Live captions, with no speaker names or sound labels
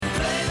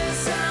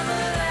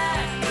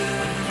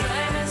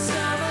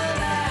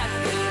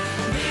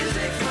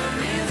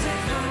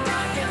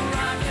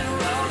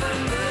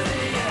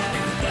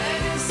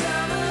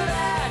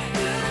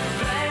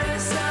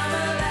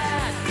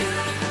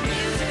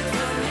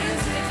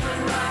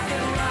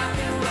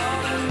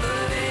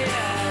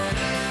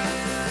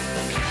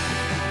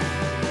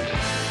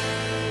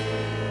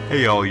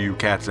Hey all you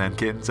cats and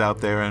kittens out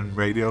there in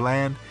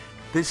Radioland.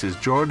 This is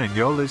Jordan and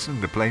you're listening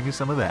to Play Me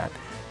Some of That.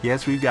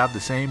 Yes, we've got the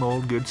same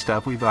old good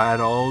stuff we've had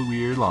all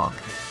year long.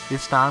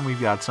 This time we've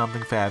got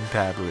something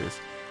fantabulous.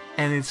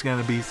 And it's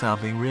gonna be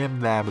something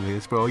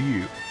rimdabulous for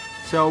you.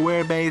 So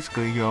we're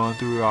basically going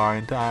through our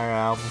entire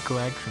album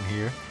collection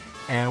here.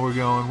 And we're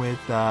going with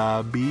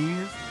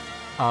B's,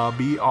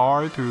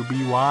 BR through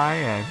BY.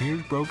 And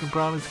here's Broken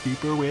Promise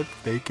Keeper with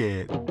Fake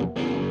It.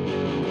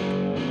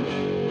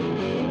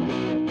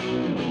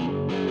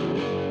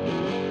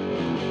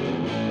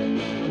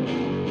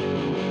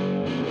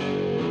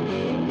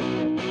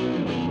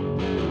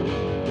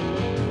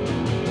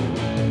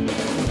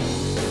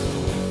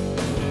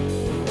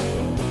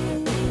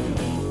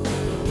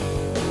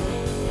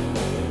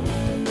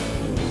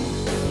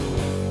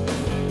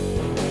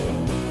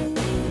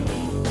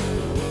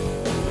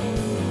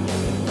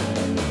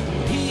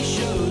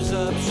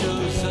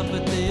 Shows up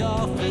at the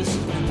office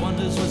and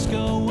wonders what's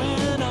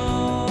going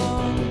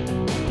on.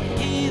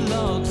 He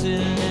logs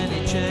in and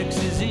he checks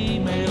his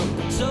email.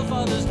 So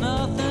far there's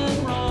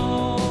nothing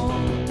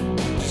wrong.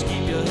 Just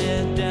keep your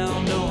head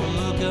down, don't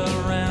look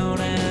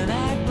around and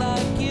act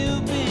like you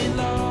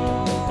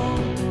belong.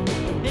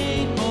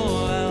 8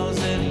 more hours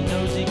and he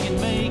knows he can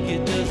make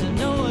it. Doesn't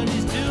know what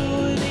he's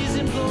doing, he's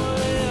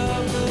employee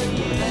of the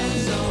year.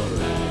 That's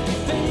alright. You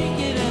fake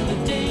it and the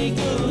day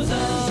goes on.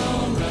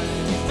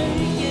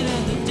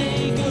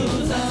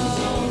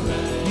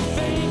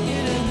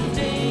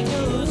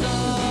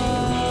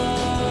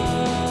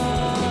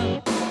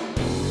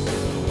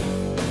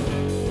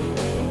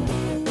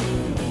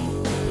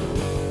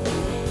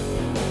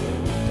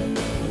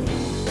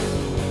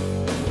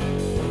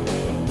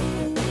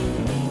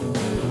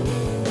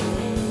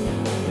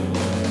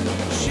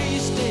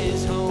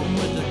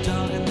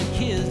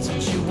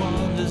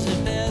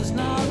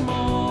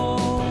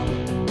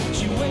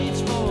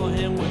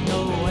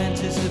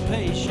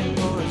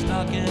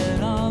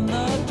 Knocking on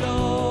the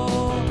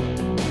door.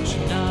 She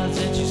nods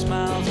and she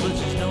smiles, but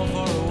she's known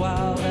for a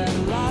while that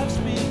life's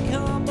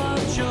become a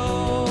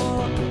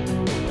chore.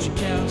 She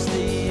counts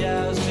the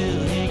hours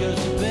till he goes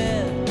to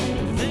bed,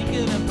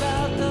 thinking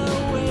about the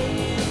way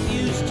it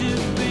used to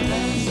be.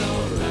 That's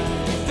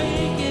alright. You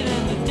fake it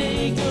and the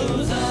day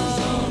goes on. That's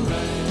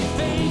alright. You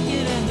fake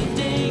it and the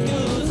day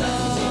goes on.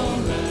 That's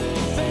alright.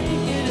 You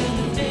fake it and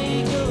the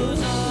day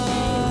goes on.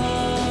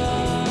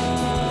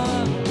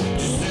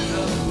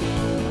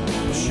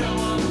 Show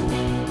up,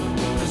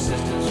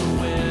 persistence will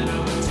win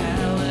over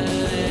talent.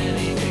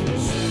 Anything can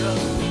suit up.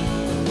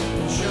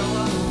 Show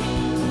up,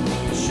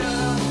 shut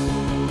up,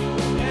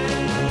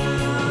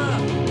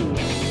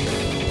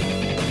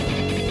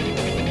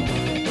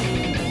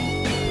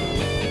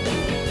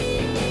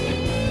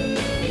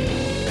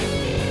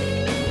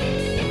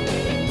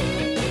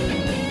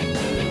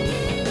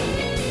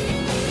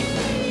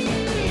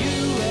 You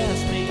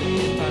ask me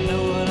if I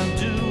know what I'm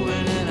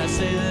doing, and I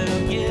say that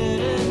I'm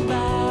getting by.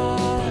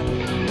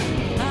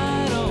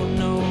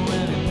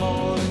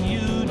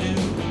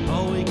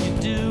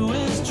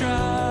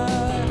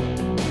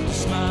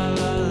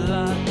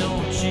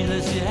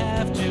 You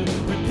have to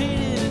repeat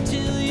it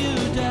until you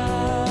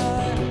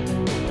die.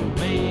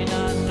 May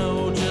not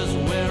know just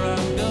where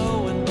I'm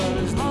going, but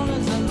as long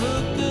as I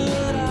look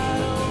good, I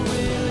don't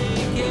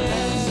really care.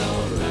 That's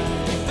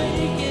alright. You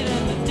fake it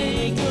and the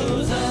day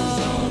goes on.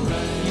 That's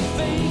alright. You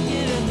fake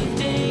it and the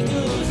day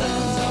goes on.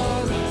 That's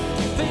alright.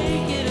 You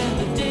fake it and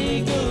the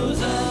day goes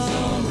on. That's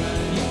alright.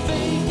 You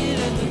fake it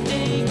and the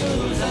day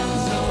goes on.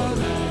 That's alright.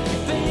 You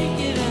fake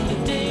it and the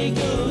day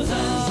goes on.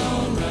 That's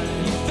alright.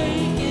 You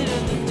fake it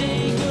and the day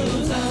goes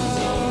on.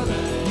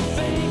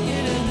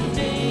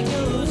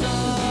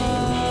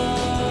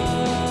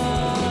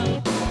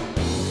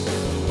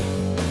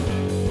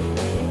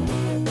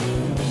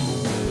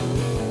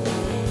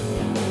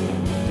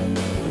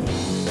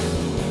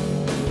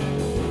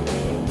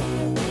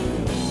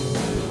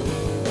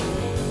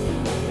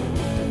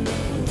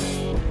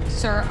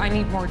 Sir, I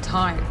need more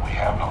time. We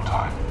have no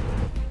time.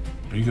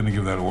 Are you going to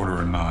give that order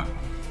or not?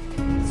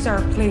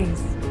 Sir,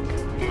 please.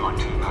 You are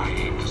too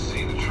naive to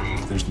see the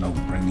truth. There's no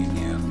bringing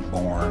in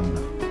Born.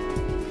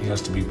 He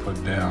has to be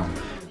put down.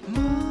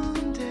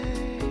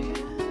 Monday,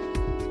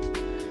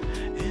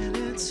 and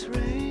it's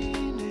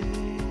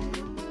raining.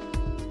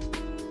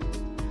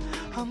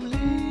 I'm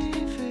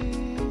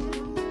leaving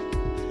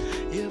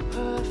your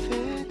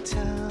perfect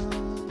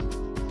town.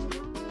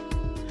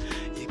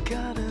 You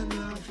got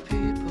enough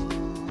people.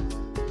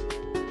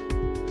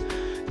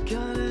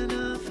 Got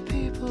enough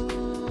people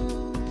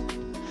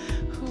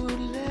who would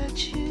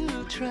let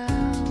you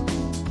drown.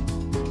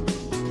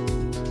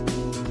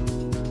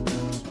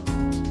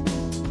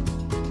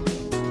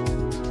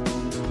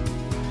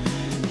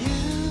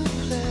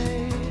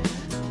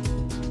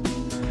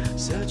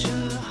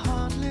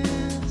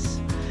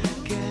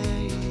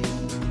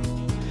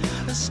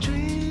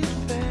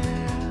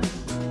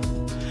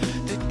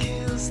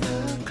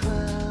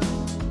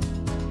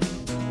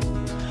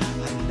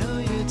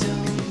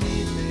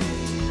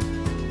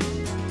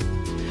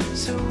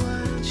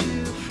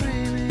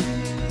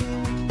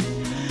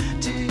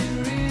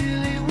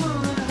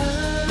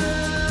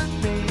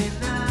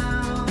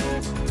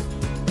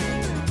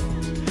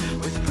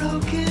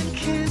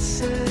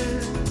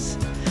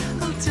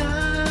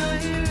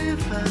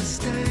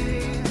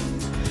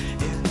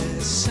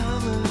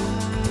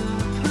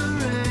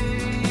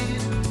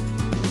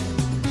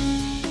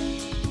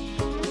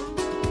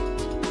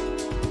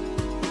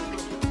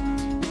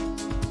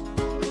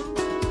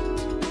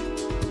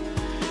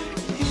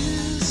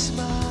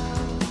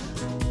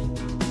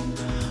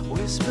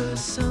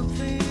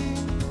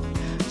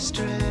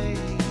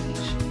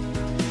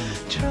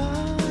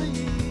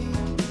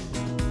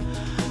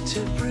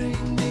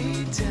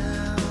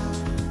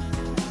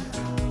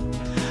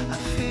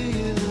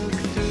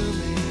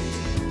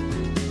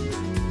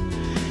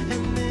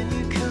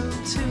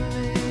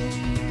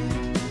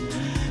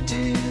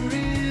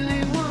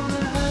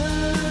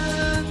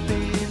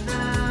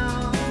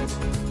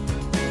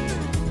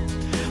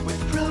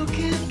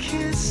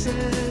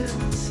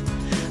 kisses.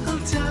 I'll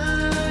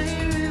die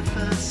here if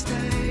I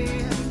stay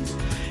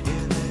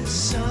in this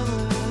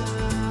summer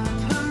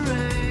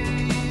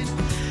parade.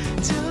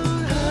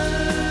 Don't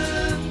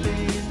hurt me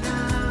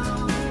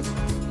now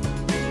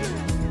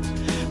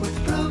with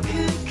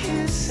broken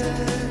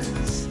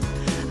kisses.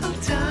 I'll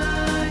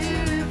die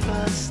here if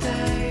I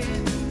stay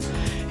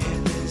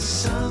in this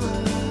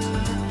summer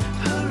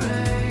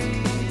parade.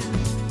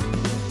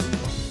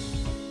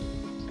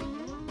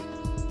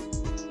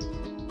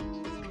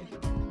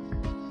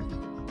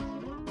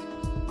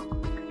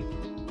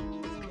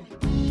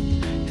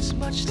 It's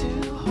much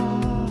too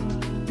hard.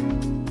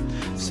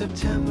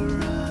 September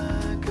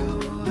I go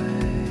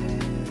away.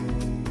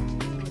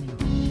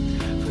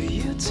 For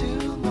you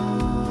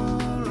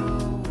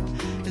tomorrow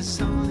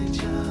is only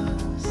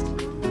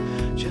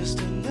just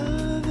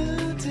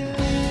another day.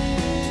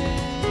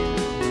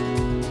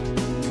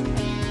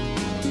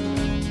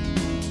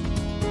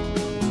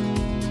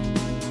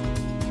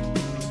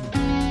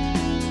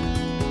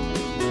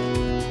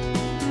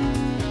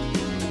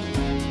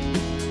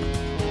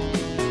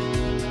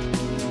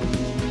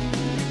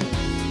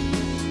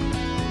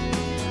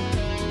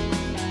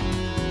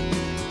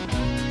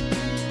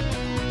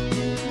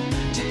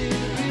 Do you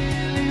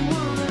really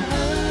wanna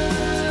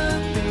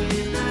hurt me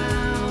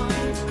now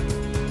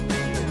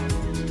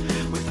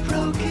with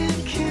broken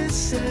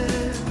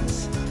kisses?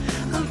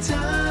 I'll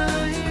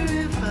die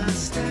here if I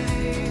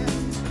stay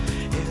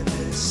in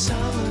this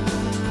summer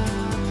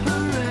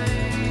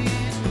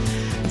parade.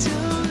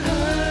 Don't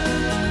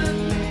hurt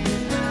me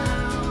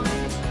now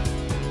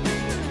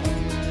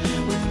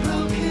with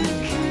broken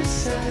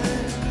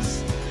kisses.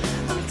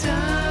 I'll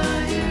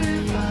die here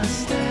if I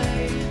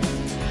stay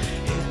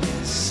in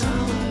this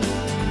summer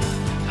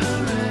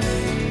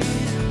parade.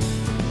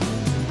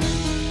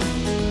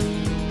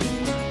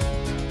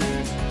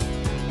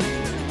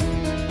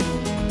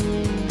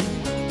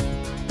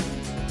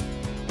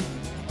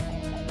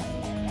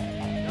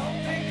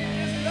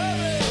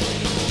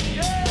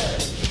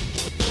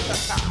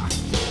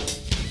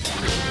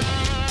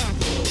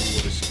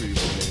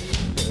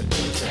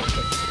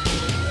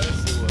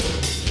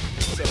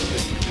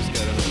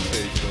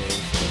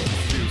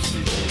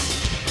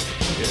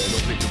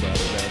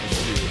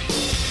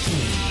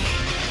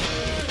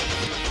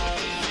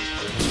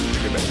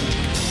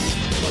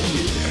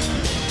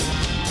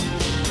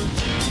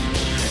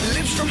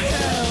 Lips from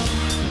hell,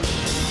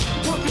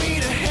 put me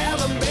to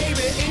heaven,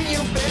 baby, in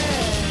your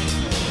bed.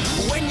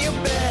 When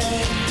you're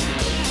bad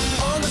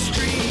on the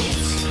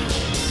streets,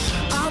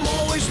 I'm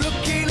always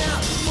looking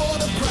out for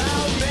the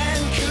proud man.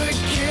 Could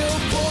kill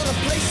for the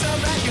place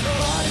I'm at. Your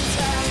heart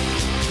attack,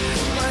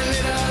 my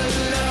little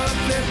love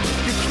lip,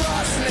 your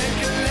cross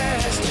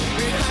necklace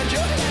behind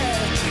your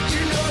head.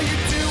 You know you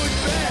do it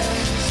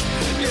best.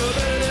 You're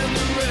better than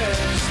the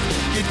rest.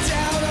 You're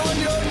down on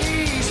your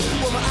knees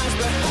with my eyes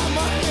behind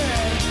my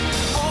head,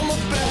 on my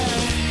back.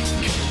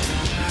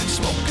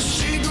 Smoke a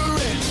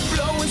cigarette,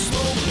 blowing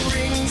smoke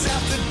rings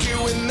after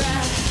doing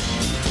that.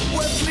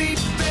 Well, sleep,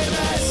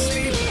 baby,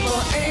 sleep,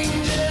 oh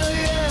angel,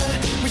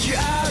 yeah. With you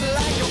out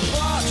like a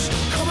box,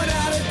 coming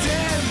out of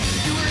den,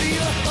 you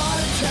leave a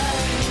heart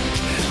attack.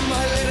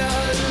 My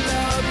little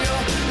love,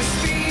 you're the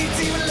speed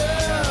demon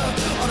love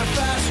on a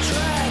fast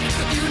track.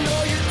 You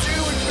know you do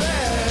it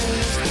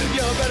best.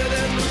 You're better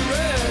than the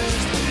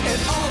rest. And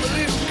all the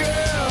little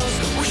girls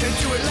wish I'd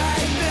do it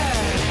like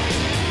that.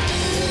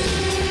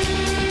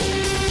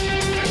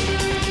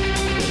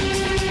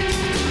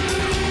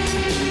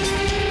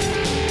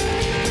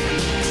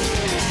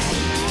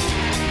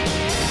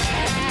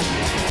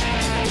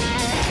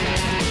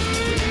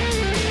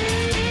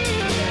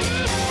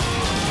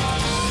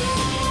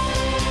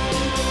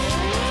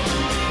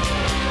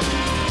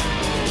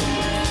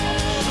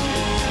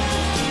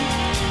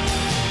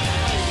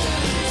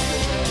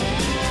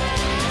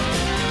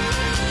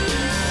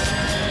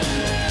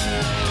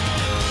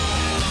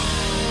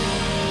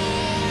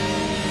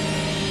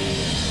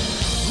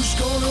 Who's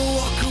gonna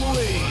walk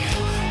away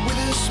with a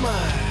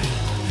smile?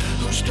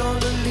 Who's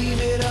gonna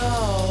leave it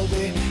all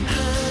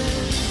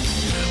behind?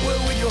 Well,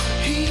 with your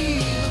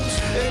heels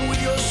and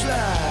with your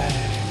slide,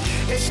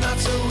 it's not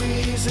so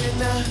easy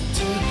not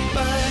to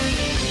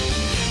bite.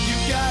 You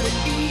got it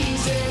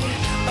easy,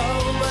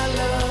 oh my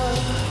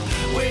love,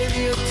 with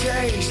your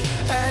taste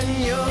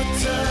and your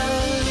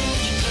touch.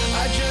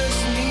 I just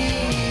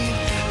need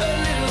a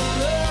little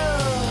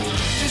love.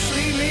 Just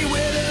leave me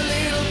with a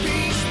little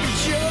piece, but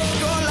you're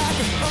going like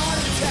a heart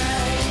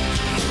attack.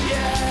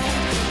 Yeah,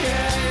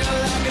 yeah,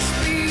 you're like a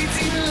speed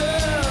demon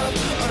love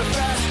on a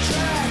fast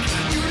track.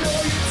 You know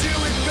you do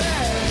it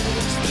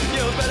best.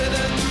 You're better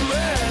than the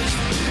rest.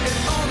 And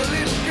all the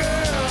little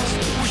girls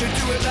wish I'd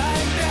do it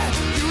like that.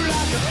 You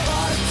like a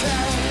heart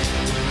attack.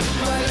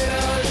 My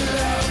little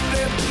love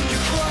lip,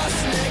 your cross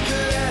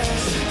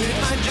necklace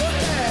behind your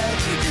head.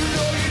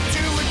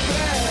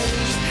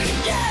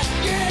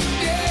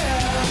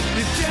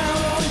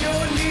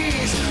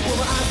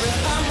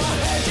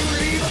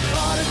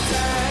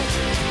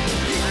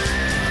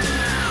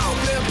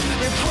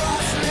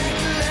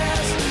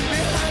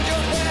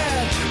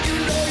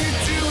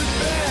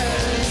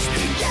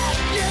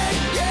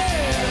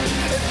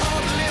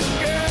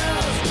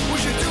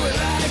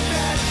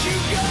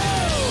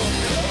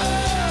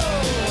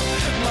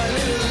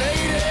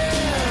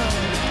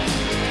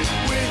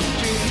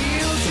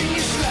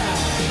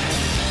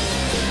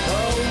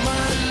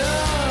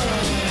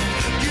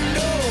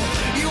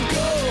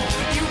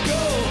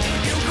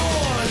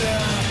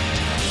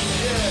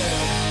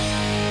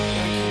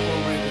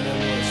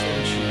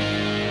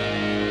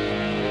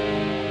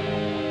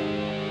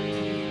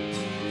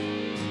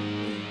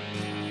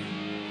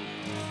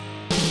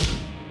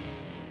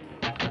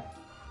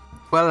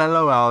 Well,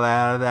 hello all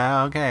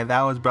there. Okay,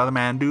 that was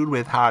Brothermandude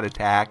with Heart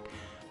Attack.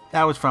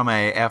 That was from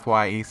a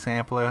FYE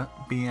sampler,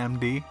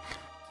 BMD.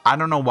 I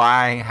don't know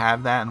why I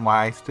have that and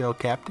why I still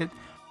kept it,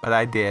 but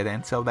I did,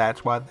 and so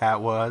that's what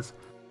that was.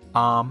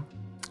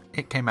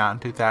 It came out in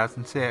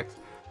 2006.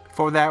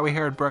 Before that, we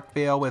heard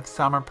Brookville with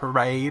Summer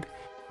Parade.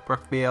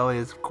 Brookville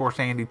is, of course,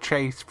 Andy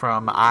Chase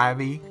from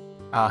Ivy,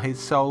 his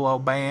solo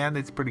band.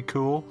 It's pretty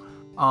cool.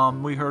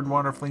 We heard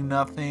Wonderfully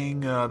Nothing,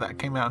 that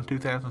came out in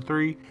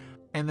 2003.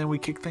 And then we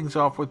kicked things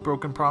off with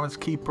Broken Promise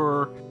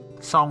Keeper.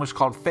 The song was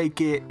called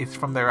Fake It. It's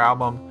from their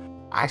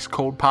album Ice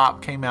Cold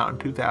Pop, came out in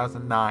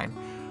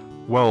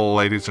 2009. Well,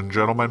 ladies and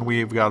gentlemen,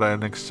 we've got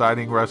an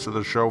exciting rest of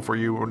the show for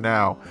you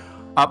now.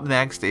 Up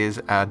next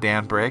is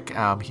Dan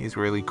Bryk. He's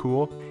really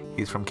cool.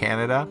 He's from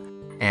Canada.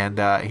 And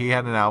he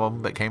had an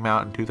album that came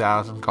out in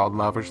 2000 called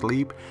Lover's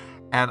Leap.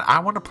 And I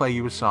want to play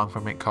you a song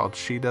from it called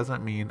She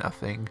Doesn't Mean a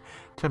Thing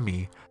to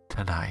Me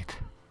Tonight.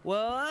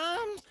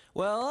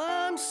 Well,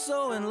 I'm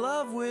so in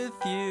love with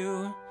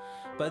you,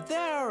 but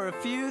there are a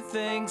few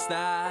things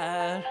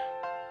that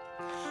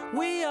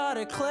we ought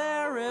to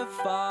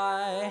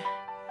clarify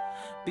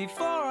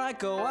before I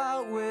go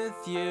out with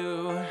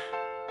you.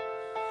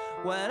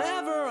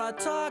 Whenever I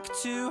talk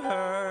to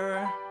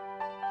her,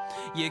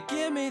 you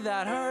give me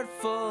that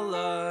hurtful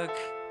look.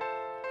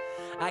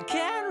 I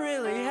can't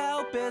really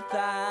help it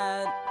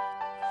that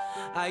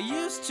I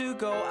used to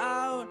go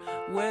out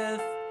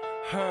with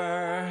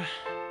her.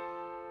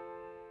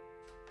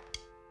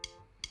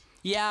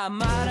 Yeah, I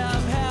might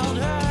have held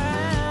her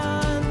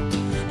hand,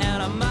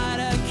 and I might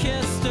have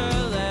kissed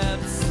her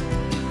lips,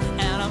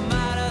 and I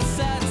might have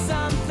said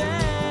some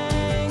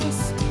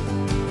things,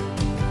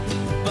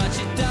 but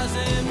she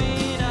doesn't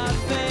mean a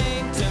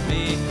thing to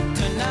me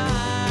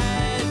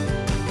tonight.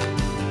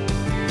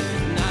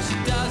 Now she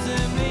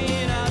doesn't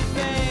mean a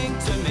thing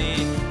to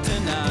me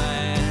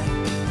tonight.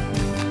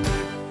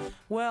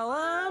 Well,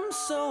 I'm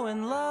so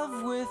in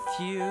love with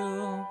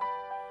you,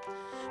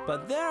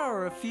 but there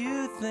are a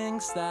few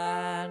things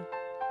that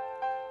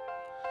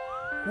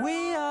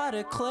we ought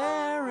to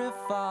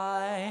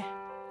clarify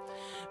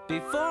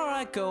before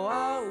I go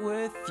out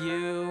with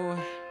you.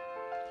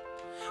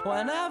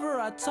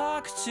 Whenever I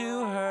talk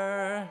to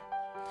her,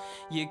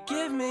 you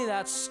give me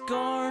that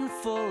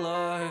scornful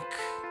look.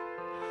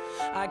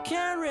 I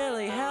can't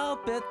really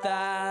help it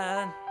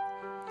that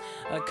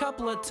a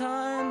couple of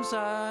times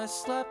I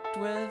slept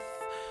with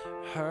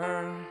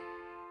her.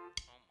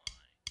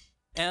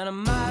 And I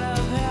might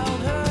have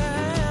held her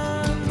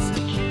hands,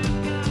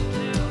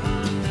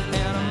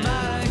 and I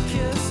might have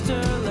kissed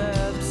her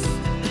lips,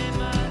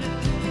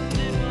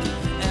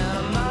 and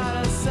I might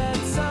have said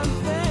some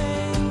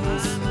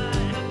things,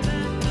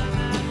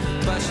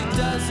 but she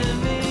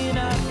doesn't mean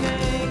a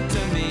thing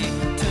to me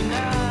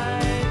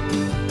tonight.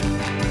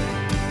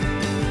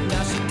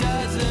 Now she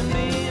doesn't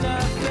mean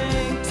a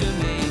thing to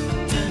me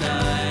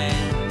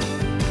tonight.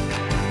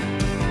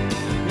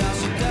 Now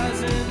she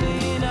doesn't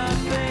mean a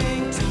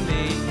thing to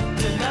me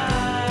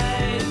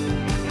tonight.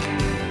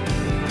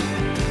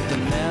 The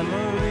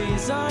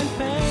memories aren't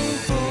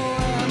painful,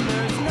 and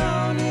there's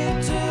no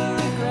need to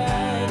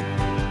regret.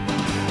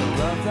 The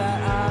love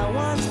that I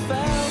once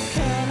felt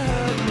can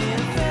hurt me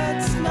if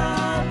it's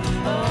not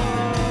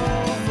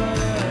over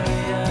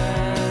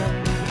yet.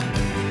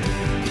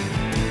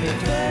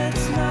 If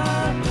it's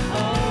not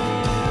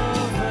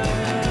over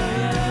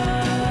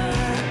yet.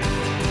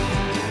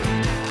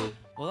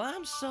 Well,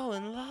 I'm so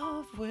in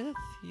love with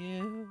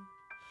you,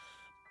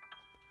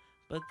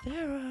 but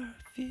there are a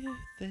few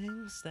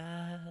things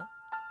that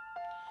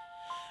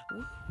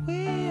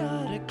we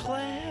ought to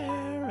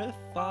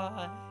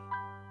clarify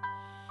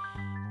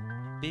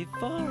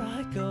before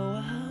I go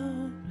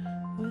out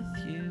with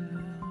you.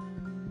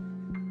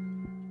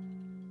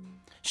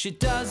 She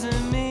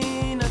doesn't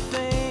mean a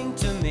thing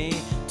to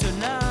me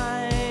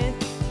tonight.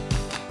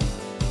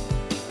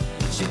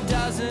 She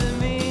doesn't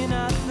mean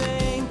a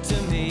thing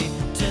to me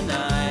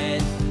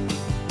tonight.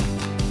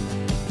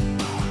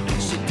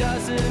 She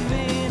doesn't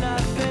mean a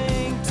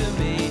thing to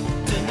me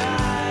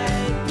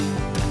tonight.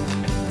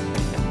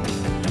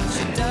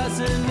 She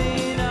doesn't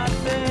mean a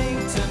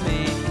thing to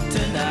me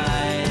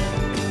tonight.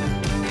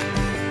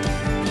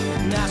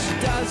 Now she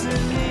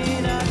doesn't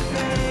mean a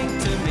thing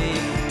to me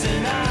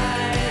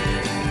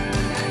tonight.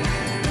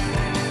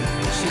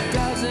 She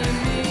doesn't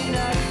mean a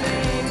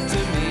thing to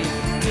me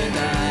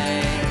tonight.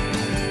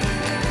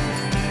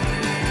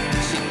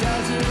 She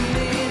doesn't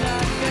mean a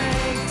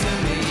thing to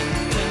me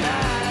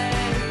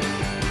tonight.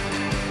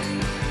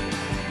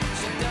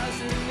 She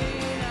doesn't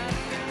mean a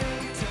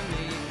thing to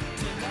me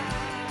tonight.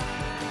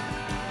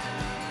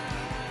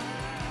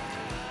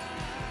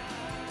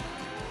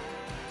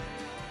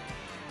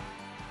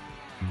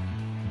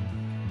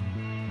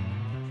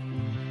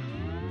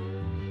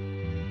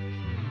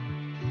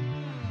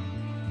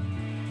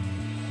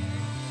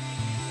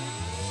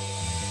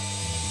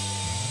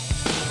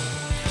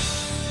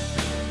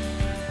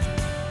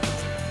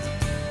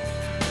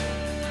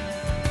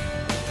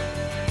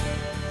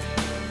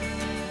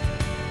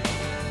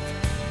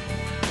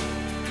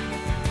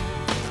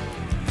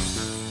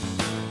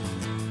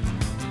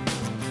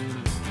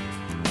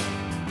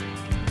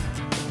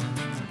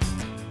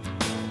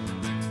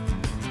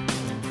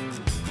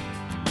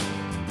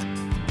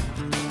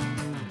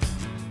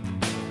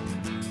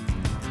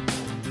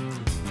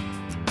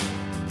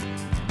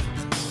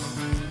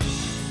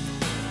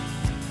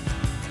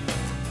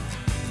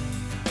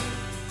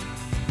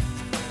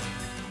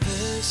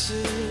 This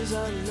is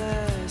our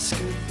last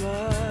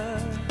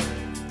goodbye.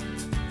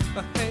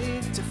 I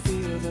hate to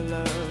feel the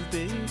love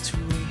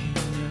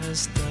between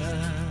us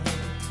die,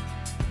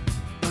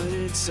 but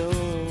it's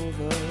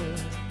over.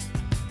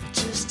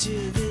 Just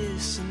hear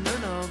this and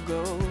then I'll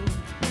go.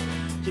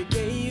 You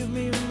gave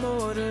me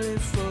more to live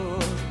for,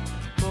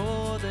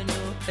 more than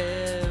you'll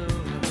ever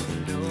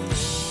know.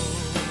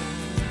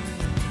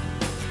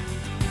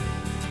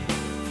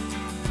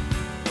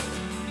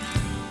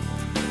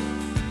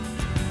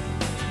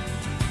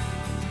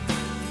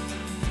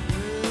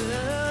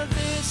 Well,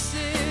 this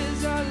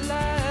is our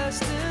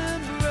last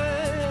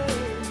embrace.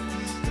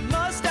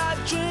 Must I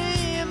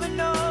dream and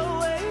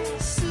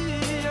always see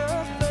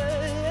your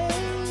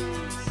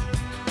face?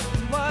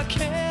 Why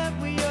can't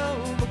we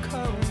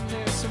overcome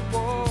this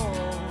war?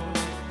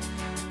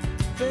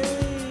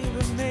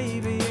 Baby,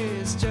 maybe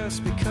it's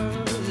just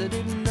because I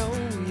didn't know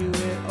you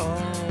at all.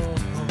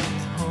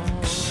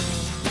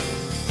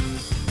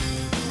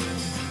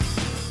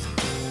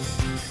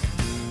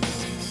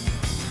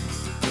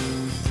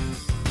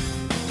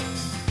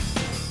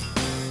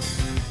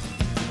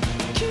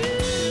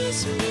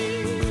 Kiss me,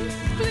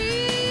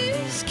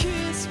 please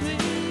kiss me.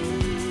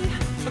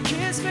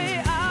 Kiss me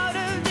out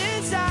of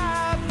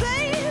desire,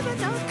 baby,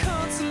 not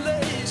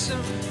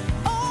consolation.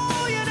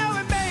 Oh, you know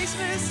it makes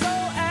me so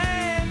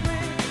angry,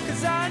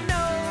 'cause I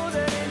know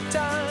that in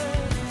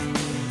time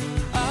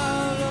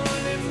I'll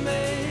only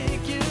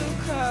make you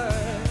cry.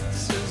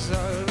 This is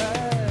our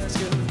last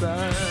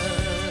goodbye.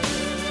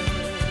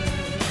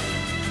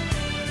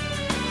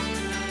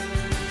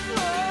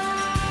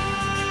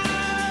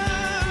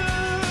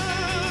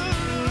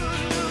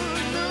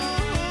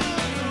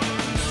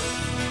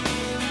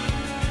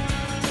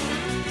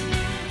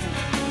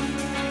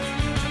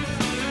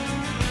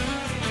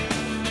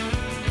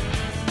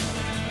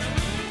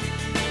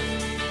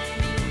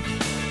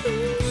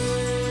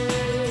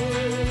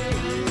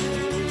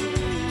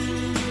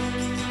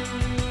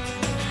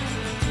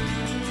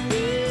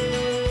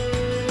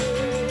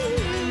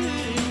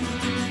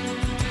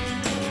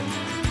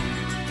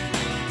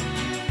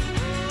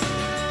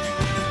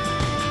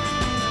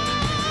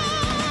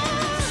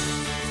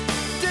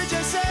 Did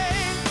you say,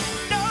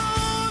 no,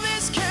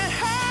 this can't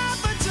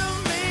happen to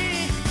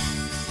me?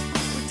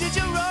 Or did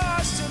you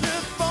rush to the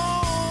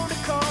phone to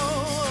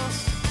call?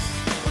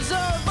 Was there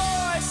a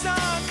voice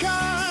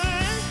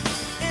unkind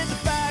in the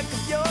back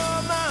of your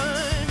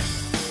mind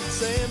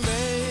saying,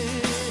 maybe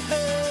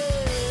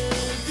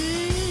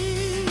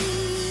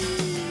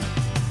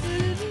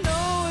you didn't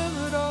know him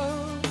at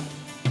all?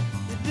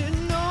 You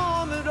didn't know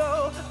him at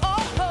all. Oh,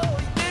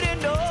 you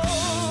didn't know.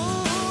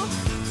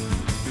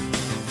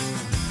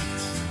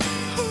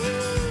 Oh,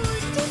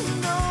 you didn't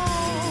know.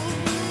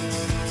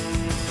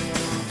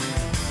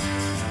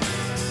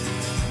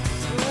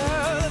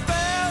 Well, the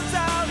bells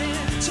out in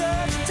the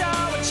church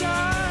tower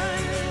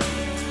chime.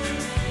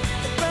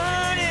 The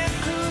burning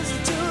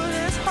cruising to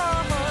this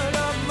heart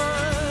of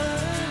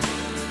mine.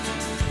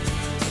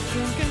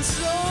 Thinking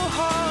so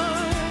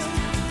hard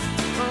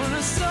on a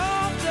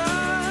soft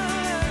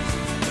eye,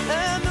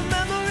 and the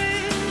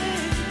memories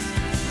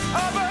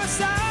of our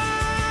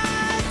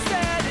sides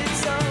that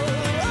it's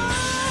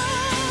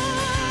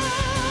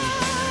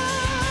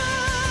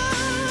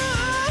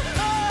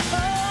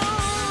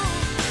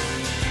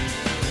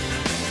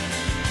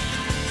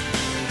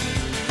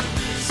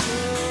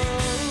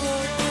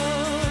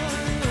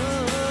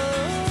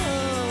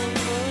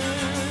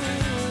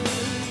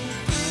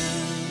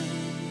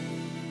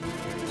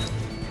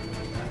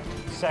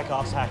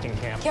Seckoff's hacking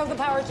camp. Kill the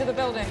power to the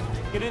building.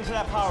 Get into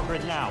that power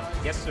grid now.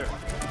 Yes, sir.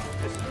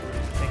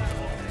 Thank you.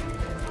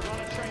 On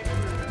a train.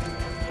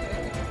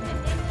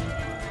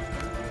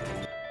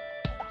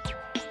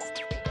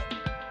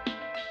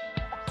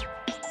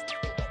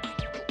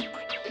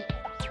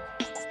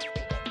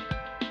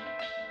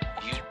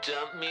 You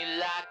dump me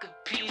like a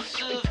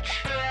piece of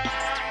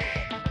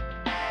trash.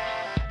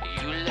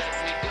 You let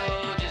me go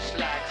just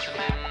like some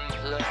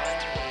employee.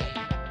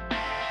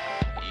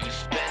 You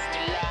spent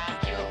me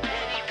like your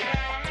petty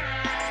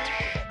cash.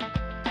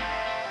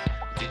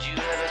 Did you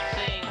ever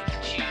think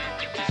that you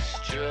could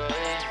destroy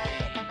me?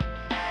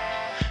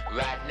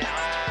 Right now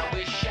I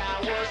wish I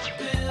was a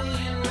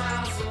billion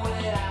miles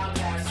away out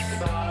past the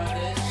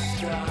farthest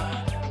star,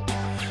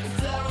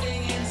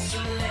 floating in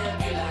some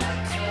nebula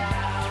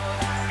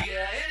cloud.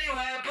 Yeah,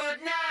 anywhere but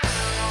now.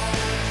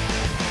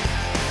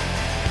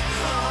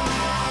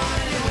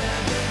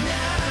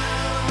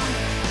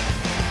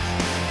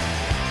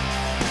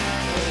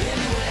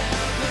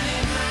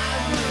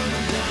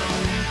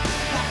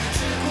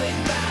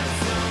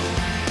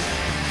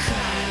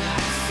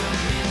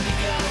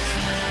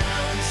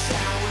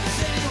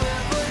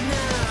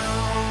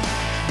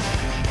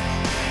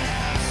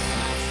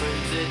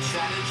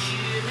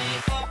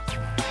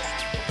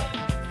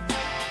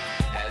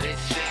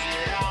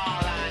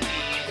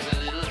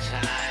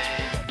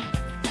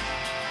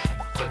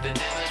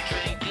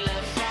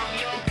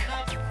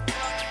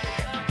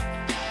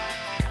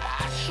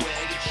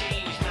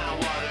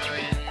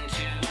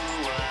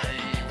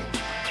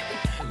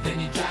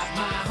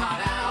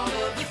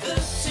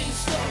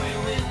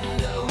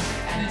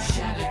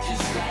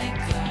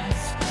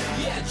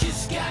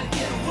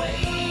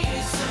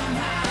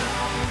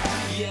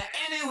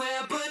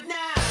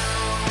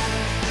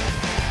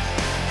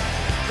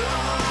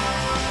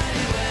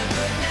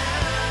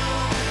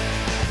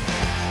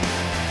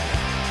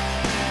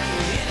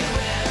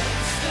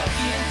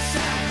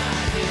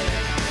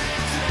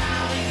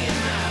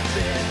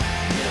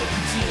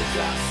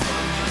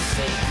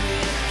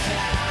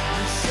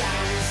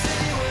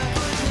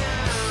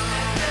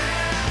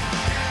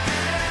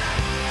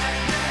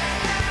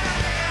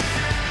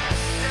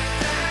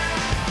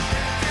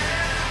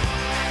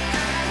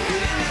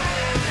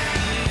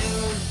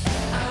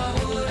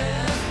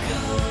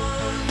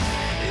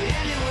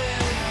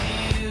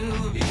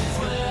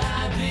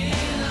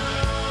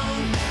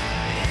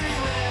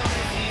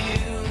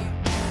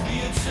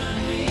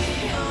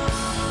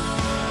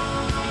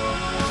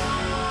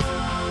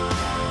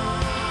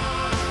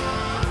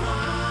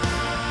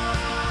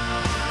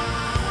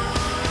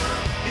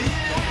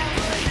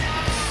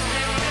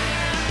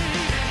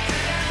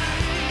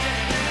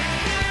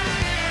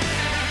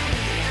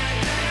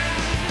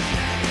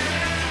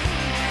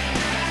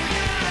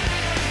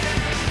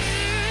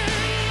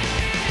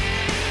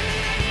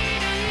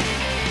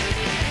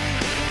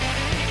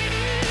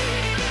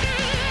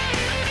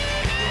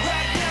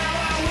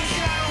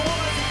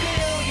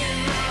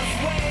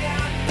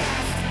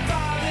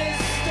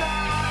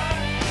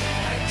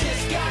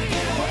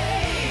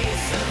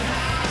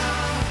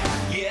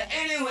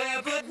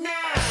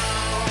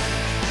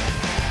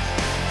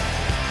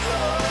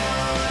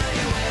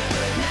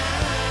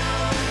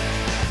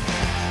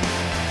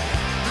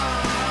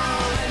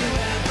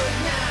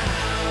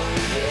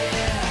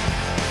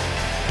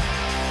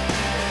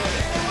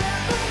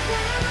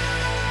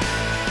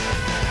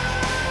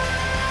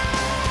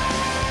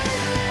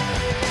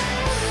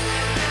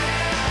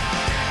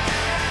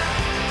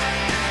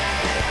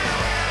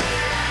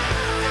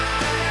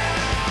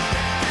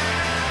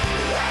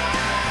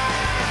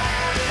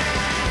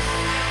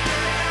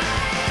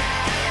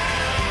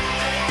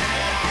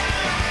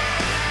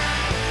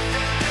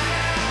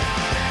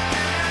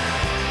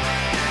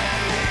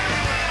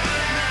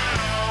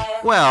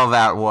 Well,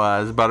 that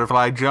was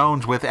Butterfly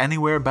Jones with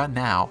Anywhere But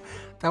Now.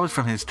 That was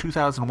from his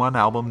 2001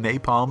 album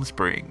Napalm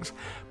Springs.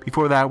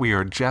 Before that, we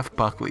heard Jeff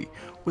Buckley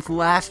with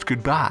Last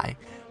Goodbye.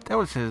 That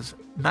was his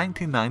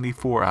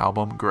 1994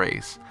 album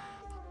Grace.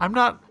 I'm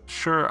not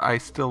sure I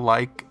still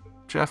like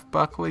Jeff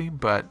Buckley,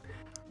 but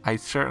I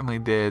certainly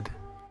did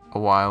a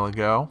while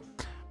ago.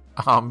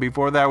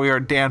 Before that, we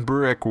heard Dan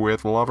Bryk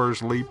with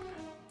Lover's Leap.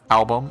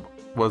 Album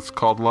was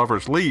called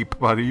Lover's Leap,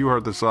 but you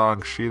heard the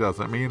song She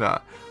Doesn't Mean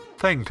a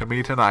Thing to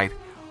Me Tonight.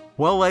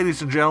 Well,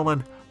 ladies and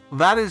gentlemen,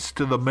 that is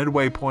to the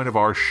midway point of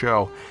our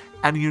show.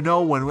 And you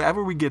know,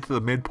 whenever we get to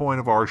the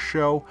midpoint of our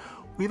show,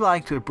 we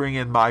like to bring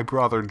in my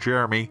brother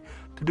Jeremy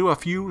to do a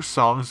few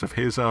songs of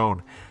his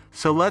own.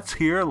 So let's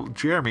hear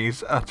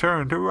Jeremy's A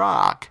Turn to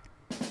Rock.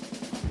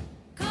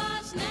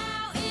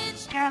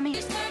 Jeremy.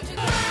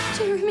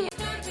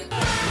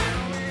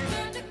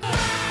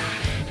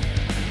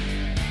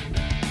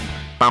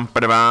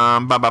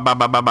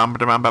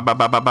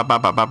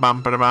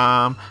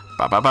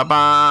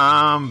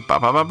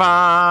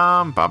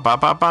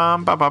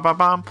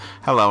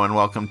 Hello and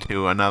welcome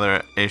to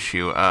another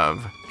issue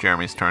of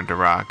Jeremy's Turn to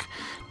Rock.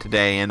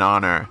 Today in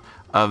honor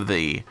of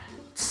the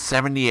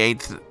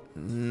 78th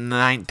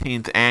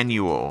 19th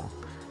annual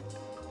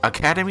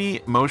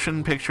Academy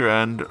Motion Picture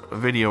and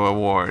Video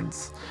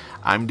Awards.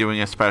 I'm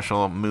doing a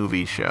special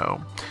movie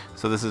show.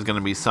 So this is going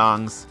to be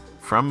songs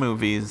from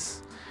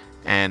movies,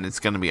 and it's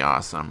going to be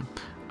awesome.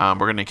 We're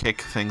going to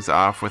kick things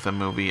off with a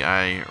movie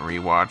I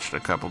rewatched a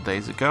couple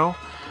days ago.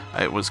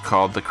 It was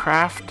called The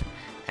Craft,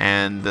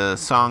 and the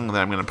song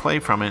that I'm going to play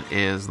from it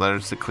is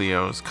Letters to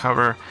Cleo's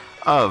cover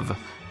of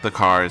the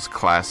Cars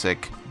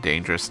classic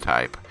Dangerous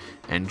Type.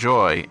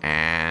 Enjoy,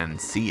 and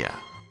see ya.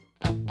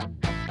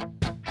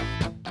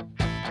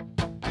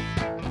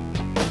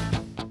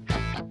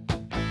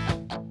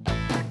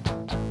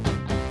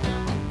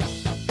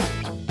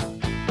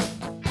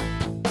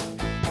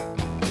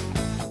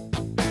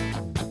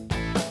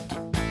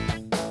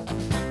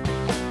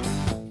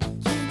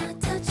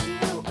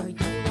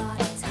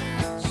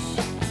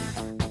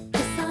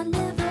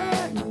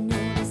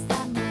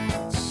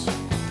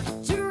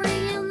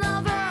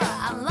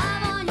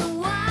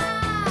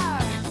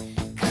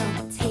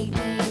 Take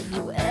me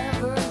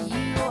whoever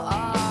you are.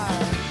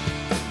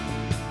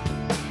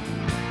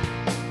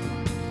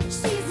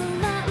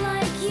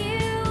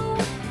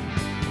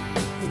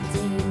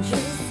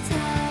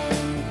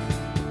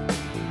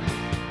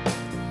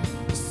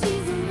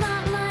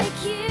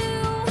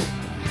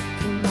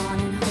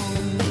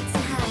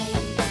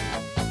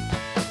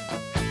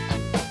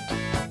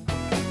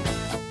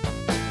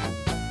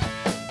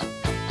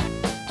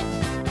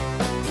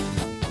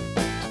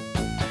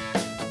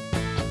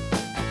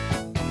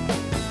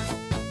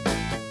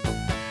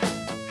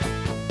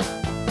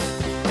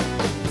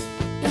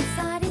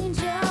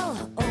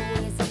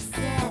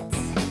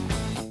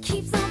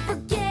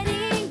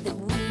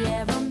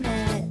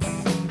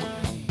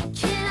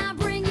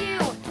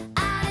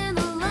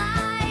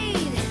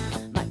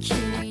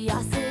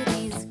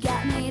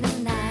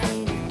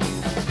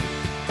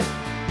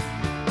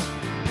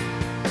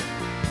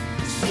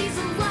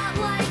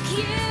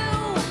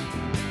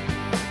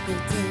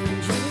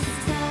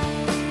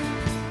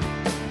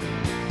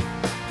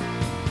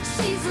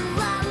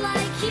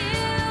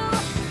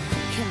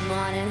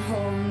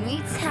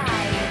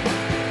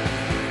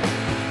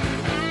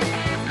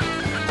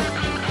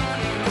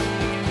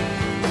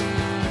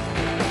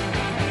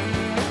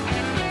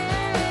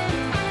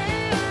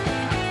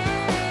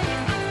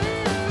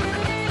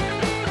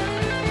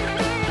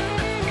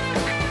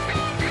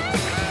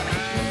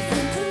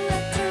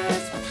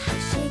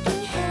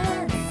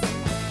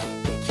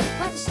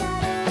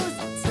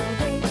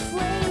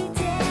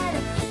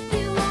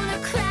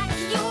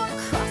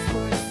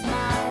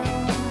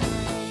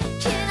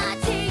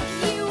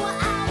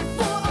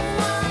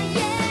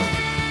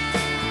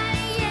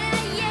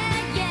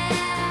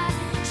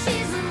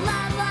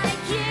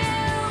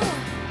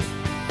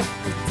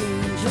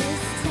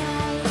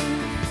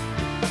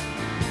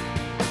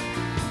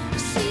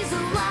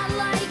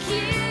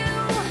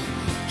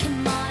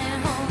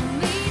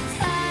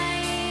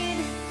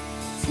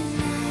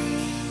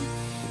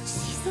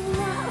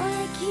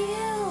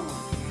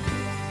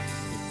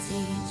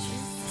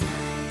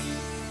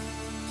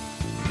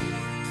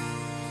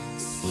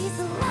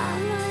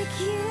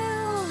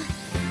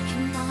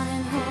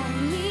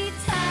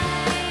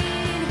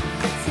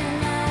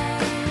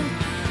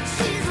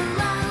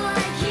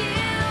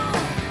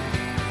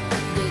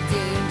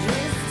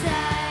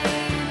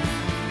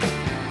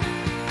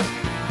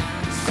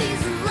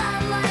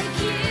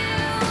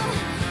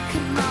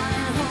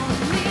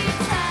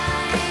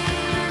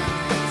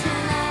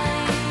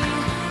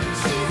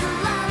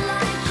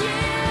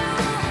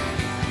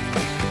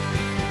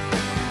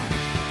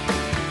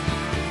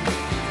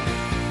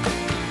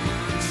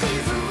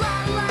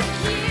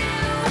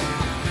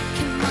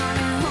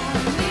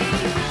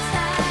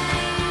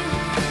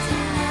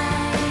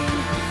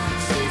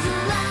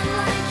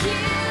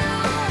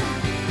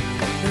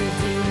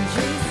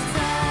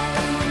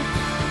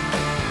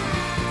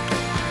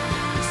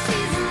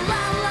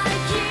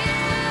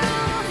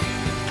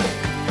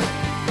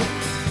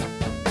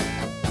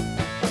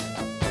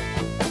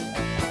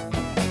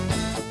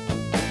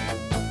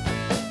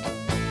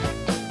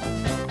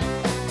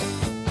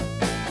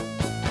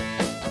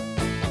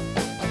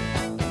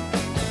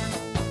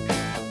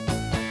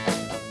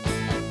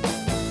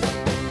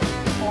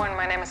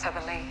 name is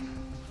Heather Lee.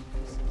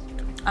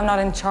 I'm not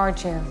in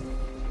charge here.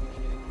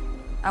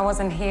 I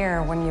wasn't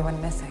here when you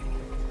went missing.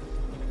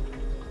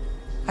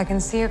 I can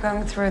see you're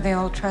going through the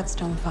old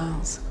Treadstone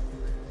files.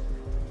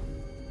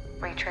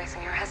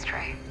 Retracing your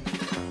history.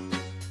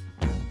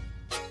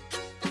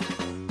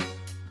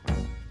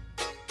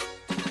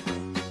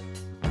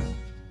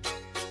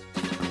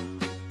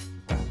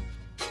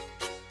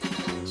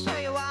 So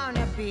you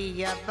wanna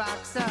be a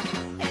boxer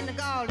in the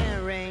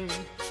golden ring?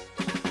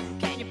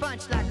 Can you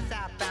punch like a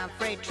southbound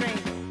freight train?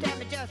 Tell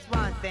me just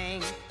one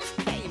thing.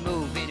 Can you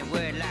move any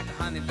word like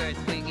a hummingbird's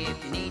wing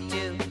if you need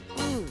to?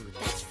 Ooh,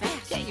 that's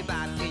fast. Can you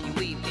bob, can you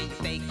weave, can you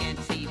fake and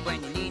see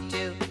when you need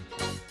to?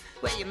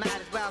 Well, you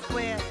might as well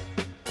quit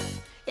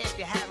if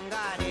you haven't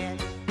got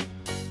it.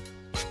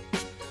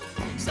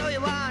 So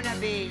you wanna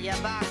be a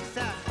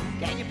boxer?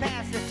 Can you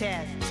pass the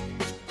test?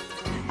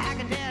 I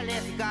can tell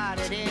if you got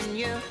it in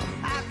you.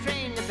 I've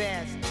trained the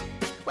best.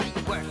 Well,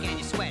 you work and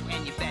you sweat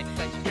and you bet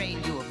 'cause you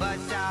trained you a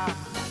buzzsaw.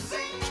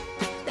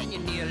 Then you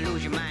near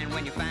lose your mind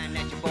when you find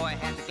that your boy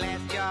has a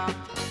glass jaw.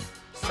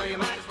 So you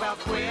might as well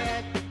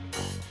quit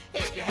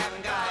if you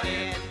haven't got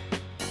it.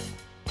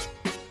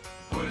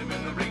 Put him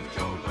in the ring,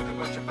 Joe, look at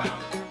what you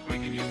found. We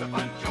can use the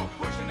fun, Joe,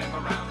 pushing him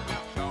around.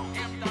 Show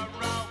him the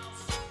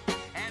ropes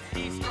and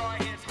destroy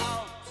his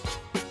hopes.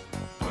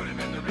 Put him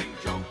in the ring,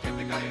 Joe, give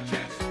the guy a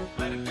chance.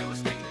 Let him feel the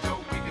sting, Joe,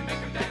 we can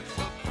make him dance.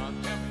 I'll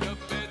give the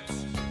bits,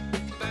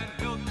 then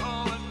he'll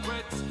call it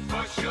quits.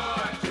 For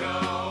sure,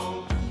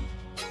 Joe.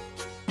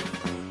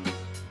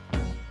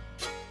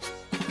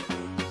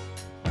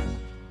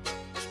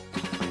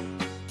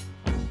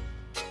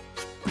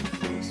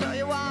 So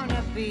you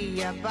wanna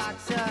be a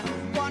boxer,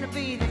 wanna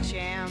be the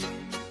champ.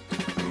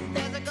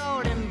 There's a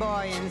golden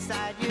boy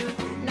inside you,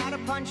 not a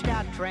punched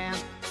out tramp.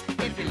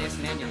 If you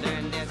listen and you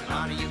learn, there's an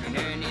honor you can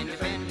earn in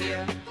defend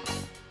here.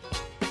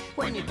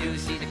 When you do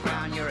see the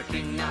crown, you're a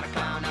king, not a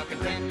clown, a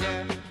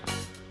contender.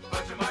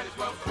 But you might as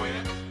well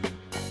quit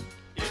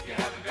if you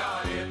haven't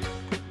got it.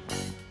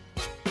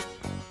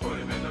 Put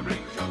him in the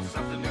ring, Joe,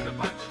 something new to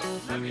punch.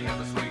 Let me have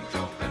a swing,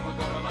 Joe, then we'll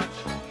go to lunch.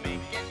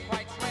 Make it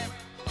quite swift,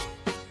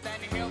 then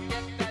he'll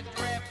get that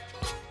drift.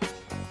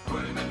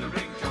 Put him in the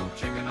ring, Joe,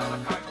 chicken a la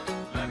carte.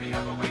 Let me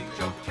have a wing,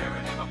 Joe,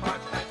 tearing him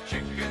apart. That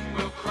chicken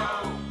will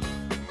crow.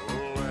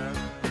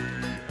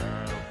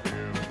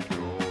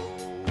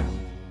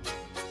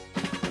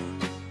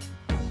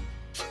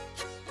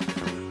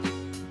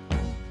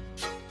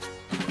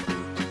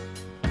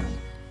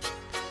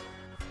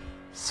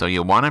 So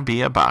You Want to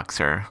Be a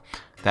Boxer.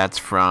 That's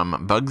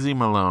from Bugsy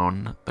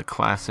Malone, the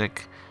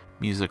classic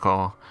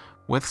musical,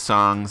 with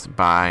songs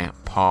by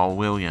Paul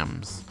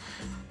Williams.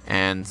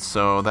 And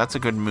so that's a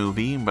good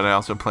movie, but I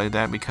also played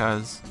that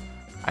because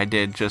I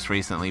did just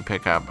recently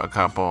pick up a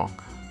couple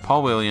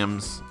Paul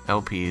Williams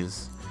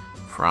LPs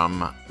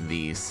from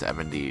the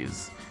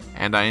 70s,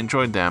 and I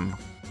enjoyed them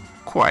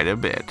quite a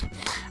bit.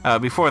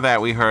 Before that,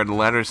 we heard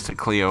Letters to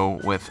Cleo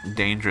with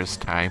Dangerous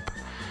Type,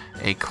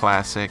 a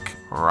classic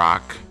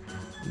rock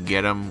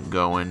get 'em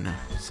going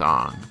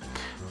song.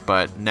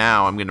 But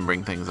now I'm going to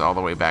bring things all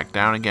the way back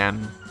down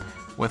again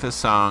with a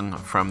song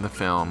from the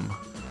film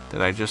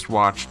that I just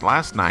watched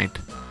last night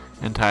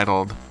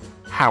entitled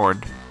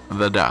Howard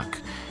the Duck.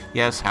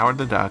 Yes, Howard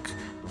the Duck,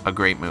 a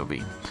great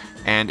movie.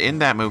 And in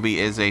that movie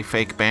is a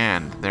fake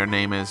band. Their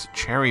name is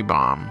Cherry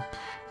Bomb,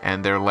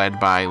 and they're led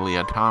by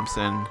Leah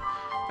Thompson,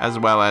 as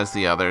well as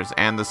the others,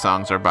 and the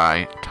songs are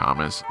by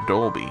Thomas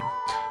Dolby.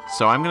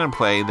 So I'm going to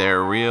play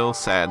their real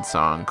sad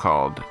song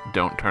called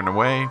Don't Turn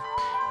Away,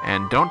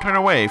 and don't turn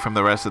away from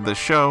the rest of the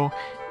show,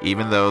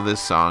 even though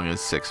this song is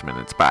 6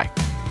 minutes. Bye.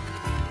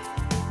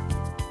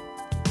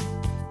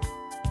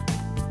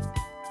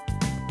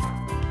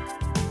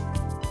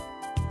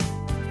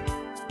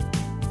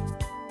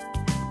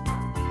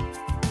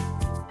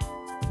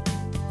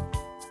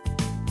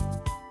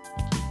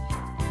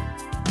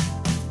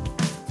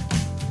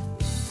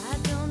 I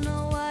don't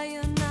know why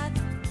you're not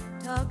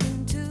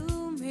talking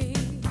to me.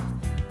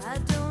 I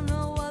don't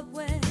know what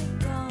went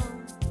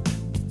wrong.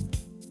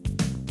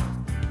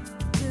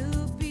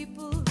 Two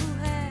people who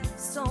have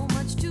so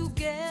much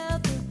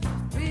together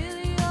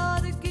really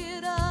ought to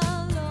get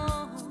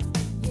along.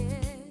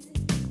 Yeah,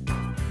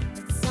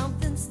 but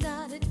something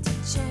started to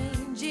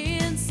change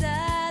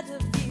inside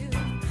of you,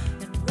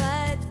 and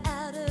right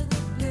out of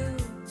the blue,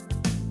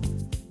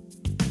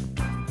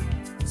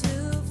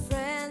 two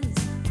friends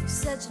with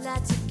such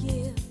lot to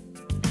give.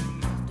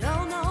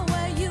 Don't know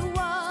where you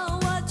are,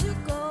 what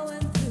you're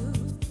going through.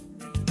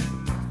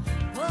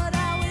 What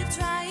are we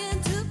trying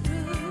to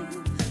prove?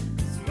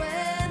 'Cause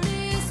when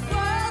these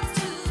world's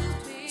too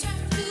big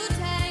to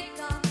take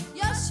on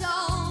your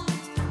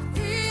shoulders,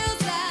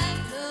 feels like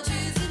love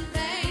is in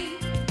vain.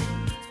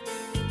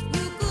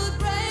 You could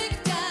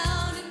break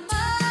down in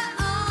my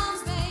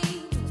arms,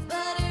 babe,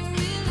 but it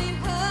really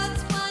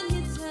hurts when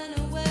you turn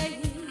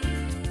away.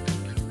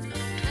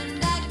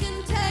 And I can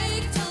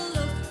take to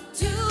look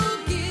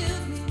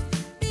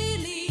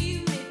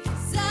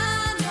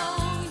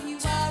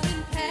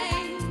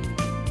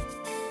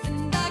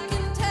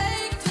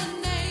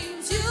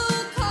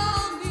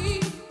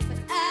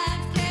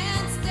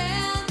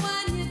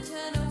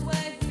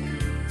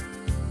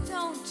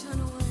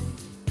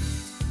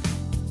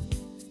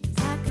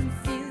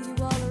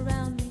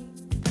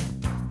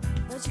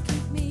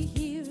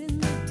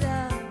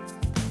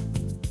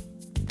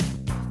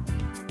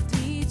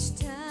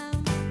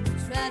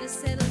to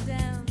settle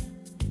down.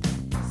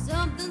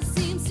 Something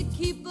seems to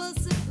keep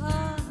us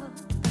apart,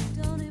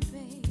 don't it,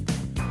 babe?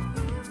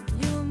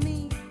 You and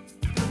me,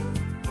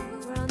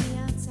 we're on the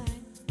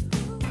outside,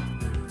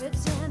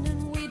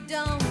 pretending we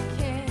don't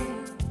care.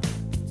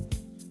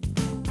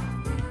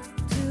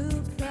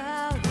 Too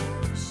proud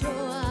to show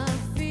our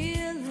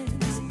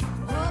feelings.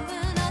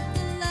 Open up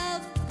the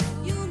love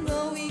you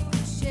know we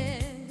could share.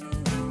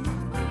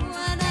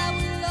 And I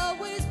will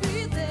always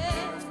be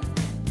there.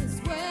 'Cause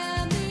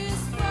when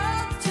this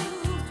world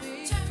too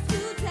big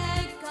to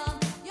take on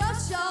your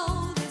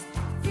shoulders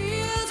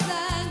feels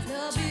like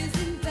love is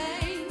in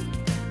vain.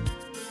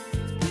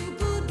 You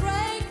could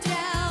break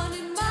down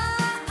in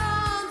my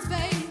arms,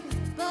 babe,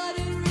 but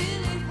it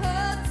really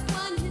hurts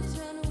when you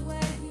turn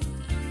away.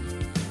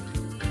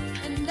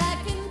 And I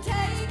can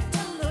take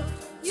the look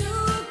you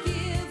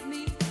give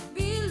me,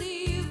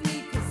 believe me,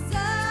 'cause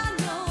I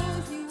know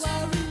you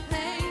are in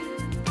pain.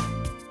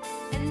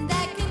 And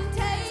I can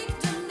take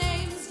the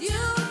names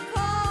you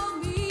call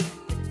me,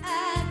 but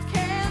I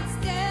can't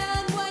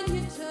stand when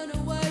you turn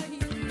away.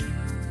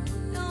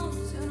 Don't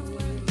turn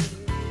away.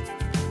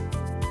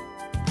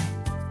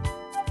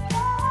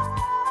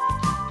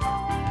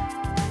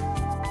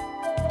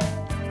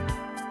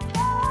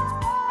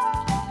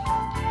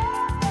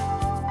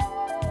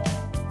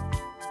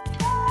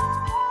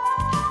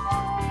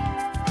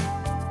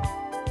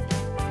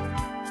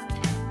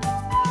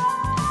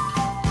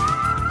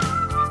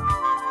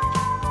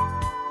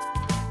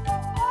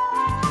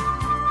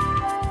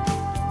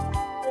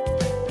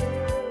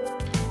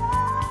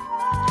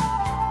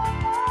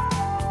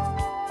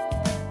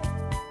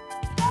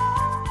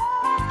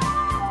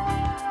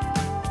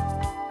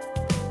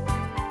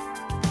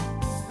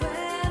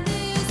 When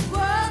this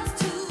world's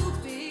too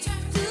big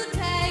to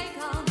take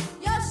on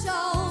your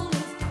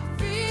shoulders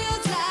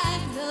feels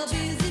like love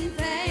is in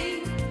vain.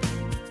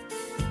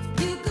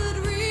 You could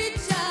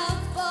reach out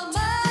for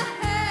my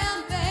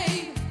hand,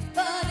 babe,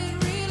 but it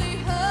really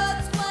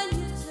hurts when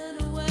you turn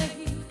away.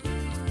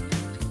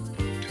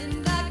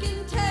 And I can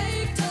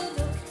take the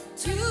look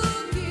you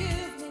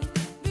give me,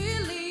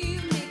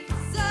 believe me,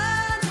 'cause I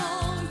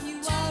know you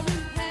are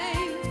in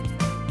pain.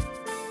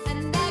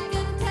 And I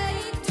can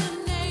take the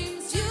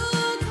names you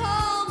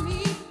call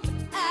me, but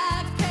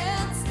I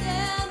can't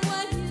stand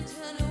when you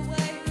turn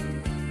away.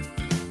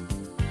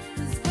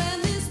 'Cause when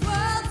this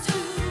world's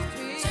too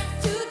big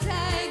to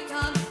take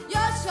on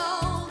your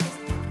shoulders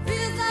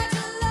feels like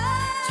a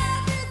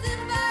love is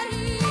in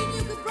vain.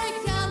 You could break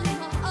down in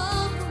my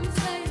arms,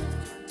 babe,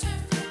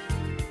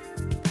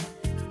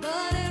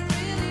 but it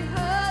really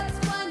hurts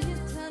when you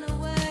turn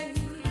away.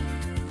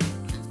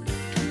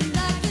 And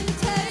I can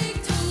take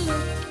the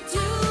look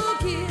you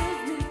give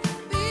me,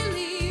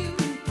 believe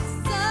me,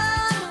 'cause I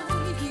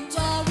know you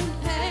are in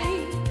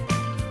pain.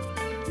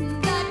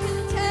 And I can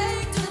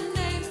take the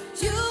names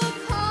you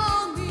call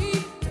me,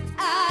 but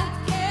I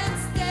can't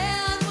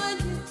stand when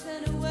you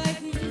turn away.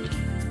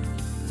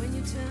 When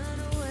you turn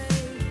away.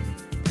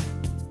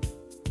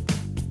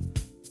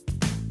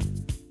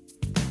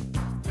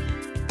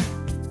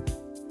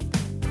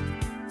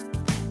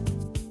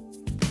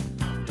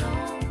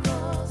 Don't go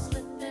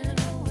slipping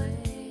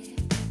away.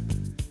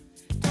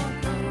 Don't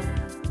go.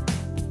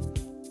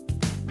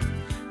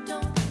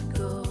 Don't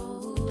go.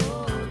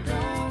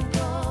 Don't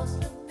go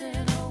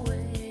slipping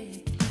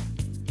away.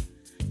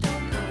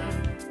 Don't go.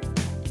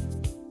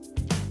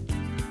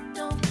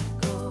 Don't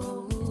go.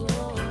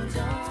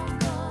 Don't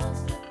go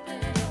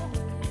slipping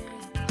away.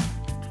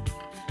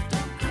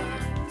 Don't go.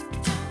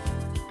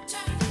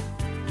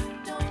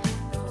 Don't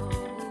go.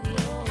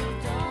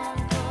 Don't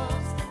go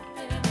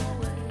slipping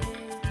away.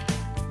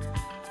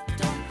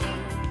 Don't go.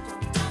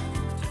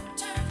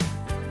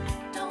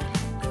 Don't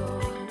go.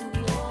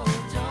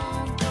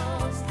 Don't go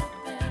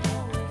slipping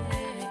away.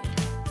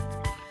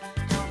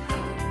 Don't go.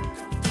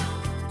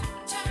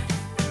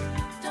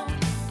 Don't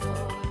go.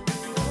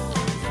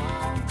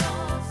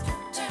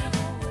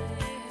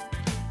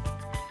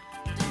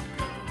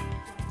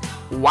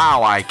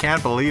 Wow, I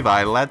can't believe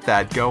I let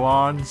that go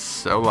on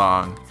so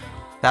long.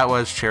 That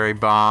was Cherry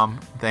Bomb.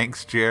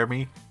 Thanks,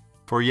 Jeremy,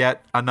 for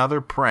yet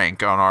another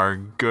prank on our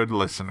good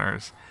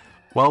listeners.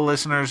 Well,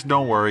 listeners,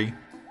 don't worry.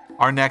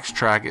 Our next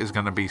track is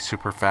going to be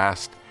super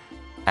fast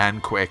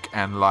and quick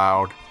and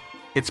loud.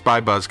 It's by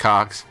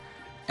Buzzcocks,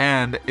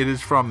 and it is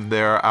from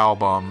their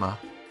album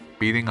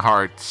Beating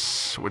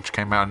Hearts, which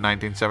came out in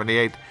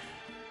 1978,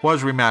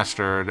 was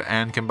remastered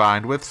and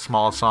combined with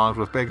Small Songs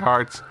with Big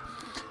Hearts,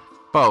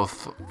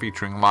 both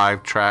featuring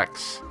live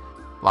tracks,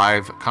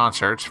 live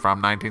concerts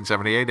from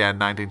 1978 and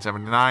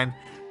 1979.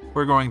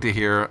 We're going to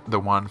hear the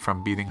one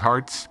from Beating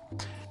Hearts,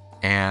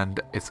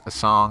 and it's a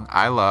song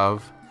I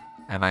love,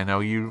 and I know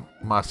you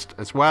must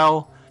as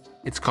well.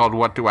 It's called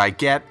What Do I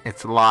Get?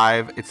 It's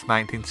live, it's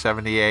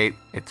 1978,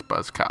 it's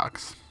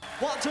Buzzcocks.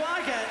 What do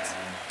I get?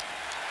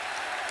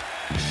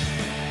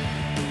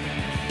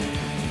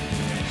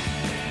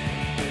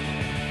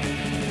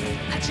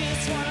 I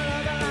just wanna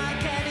love her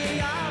like any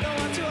other.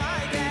 What do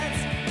I get?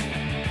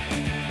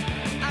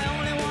 I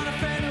only want a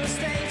friend who'll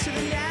stay to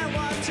the end.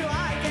 What do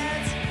I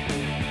get?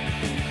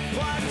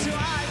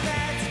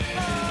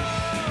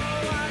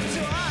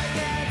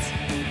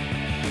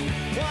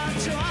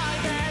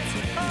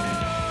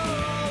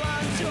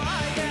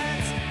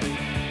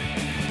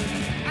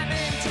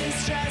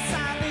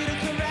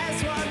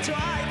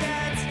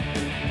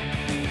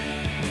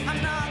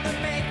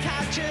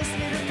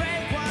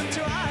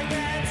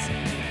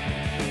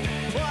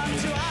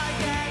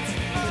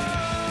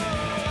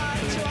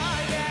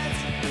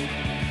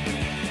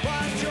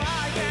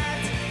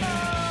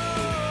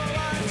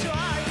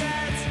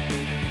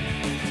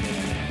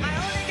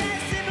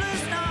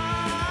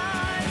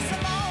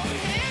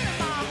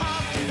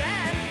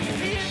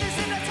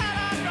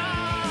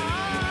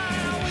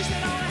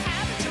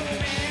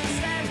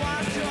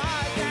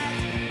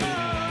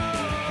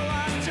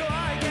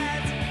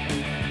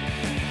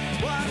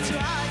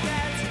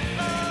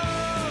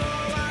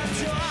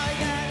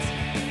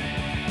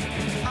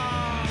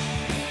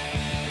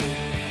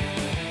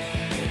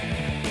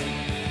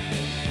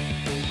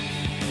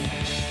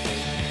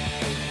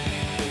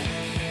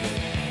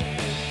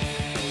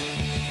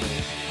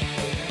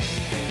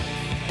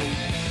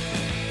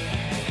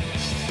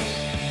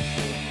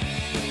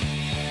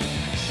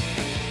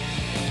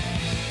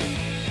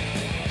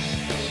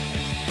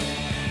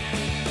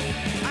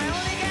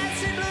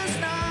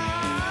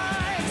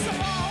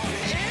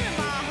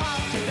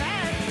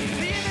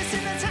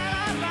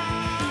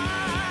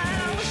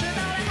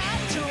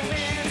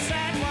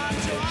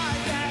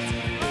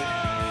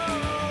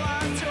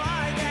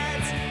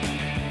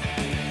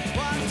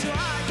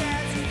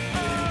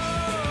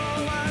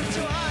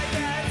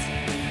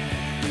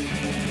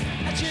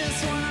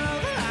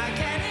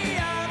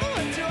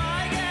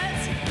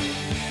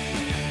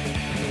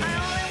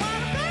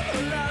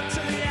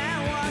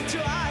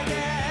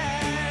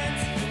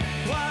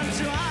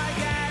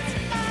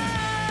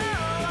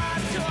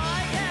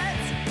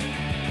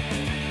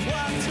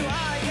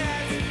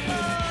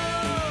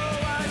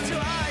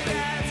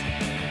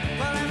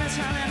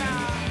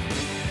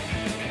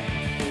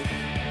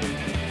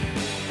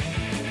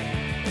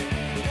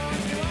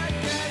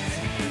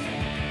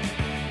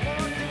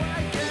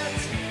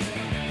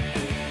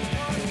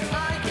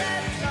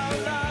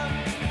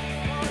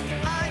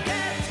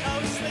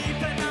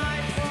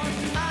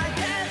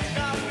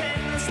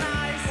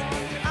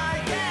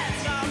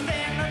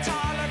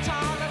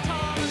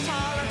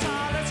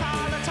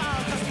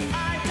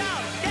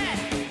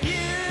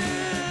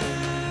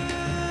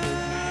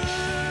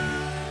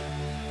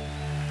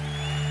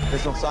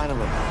 There's no sign of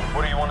him.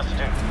 What do you want us to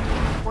do?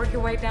 Work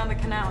your way down the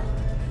canal.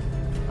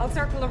 I'll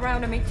circle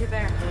around and meet you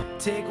there.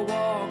 Take a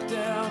walk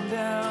down,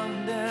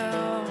 down,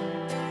 down,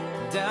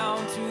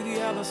 down to the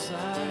other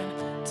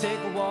side. Take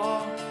a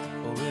walk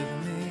with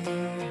me.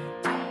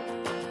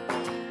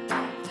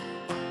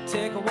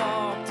 Take a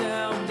walk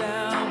down,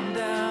 down,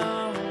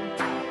 down,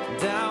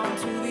 down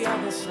to the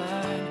other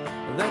side.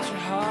 Let your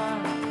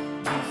heart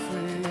be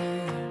free.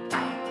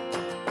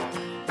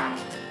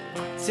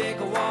 Take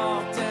a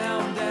walk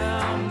down,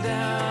 down,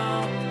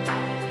 down,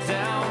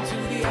 down to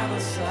the other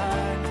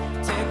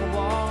side. Take a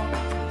walk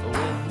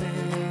with me.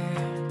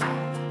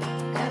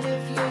 And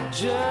if you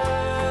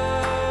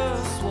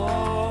just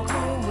walk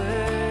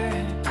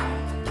away,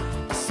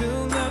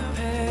 soon the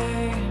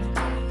pain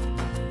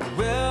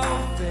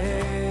will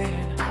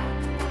fade.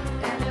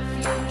 And if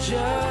you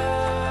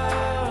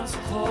just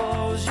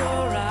close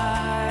your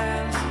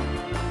eyes,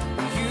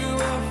 you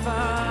will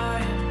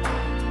find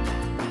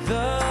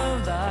the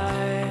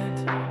light.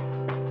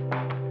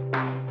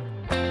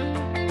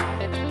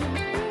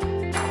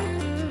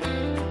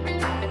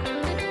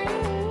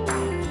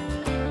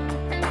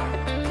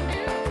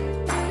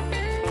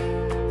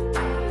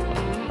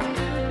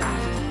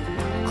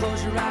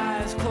 Close your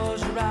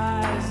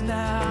eyes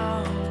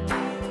now.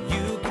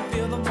 You can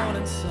feel the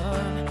morning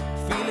sun,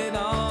 feel it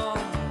on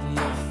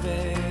your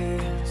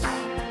face.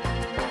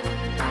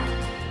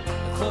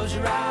 Close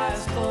your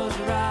eyes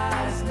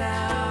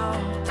now.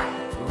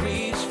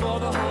 Reach for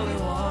the Holy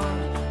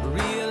One,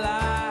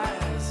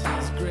 realize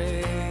His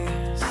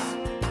grace.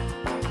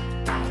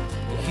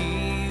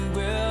 He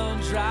will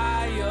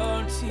dry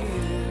your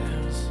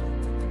tears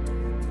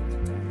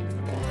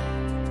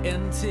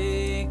and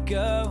take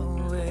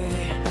away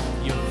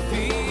your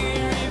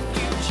fear if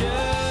you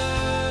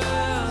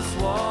just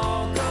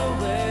walk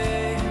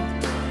away.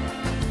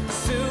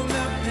 Soon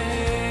the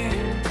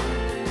pain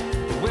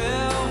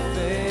will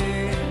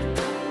fade.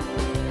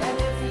 And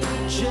if you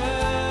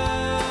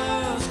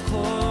just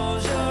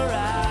close your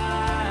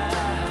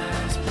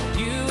eyes,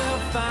 you will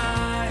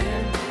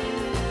find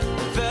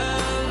the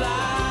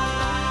light.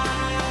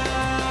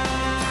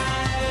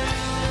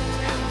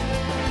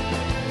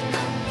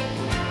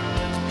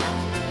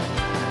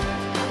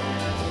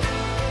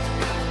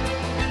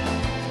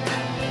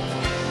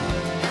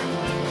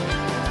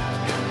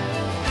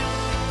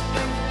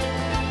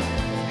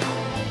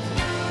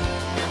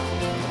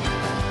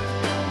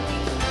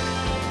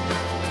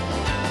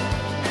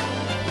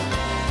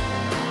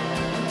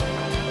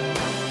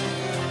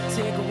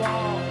 Take a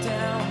walk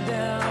down,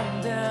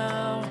 down,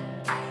 down,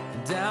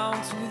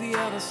 down to the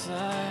other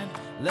side.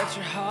 Let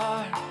your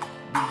heart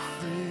be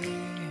free.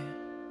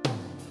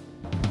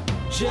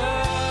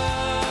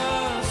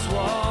 Just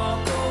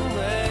walk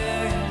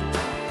away.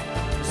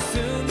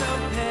 Soon the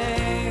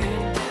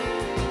pain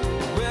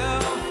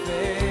will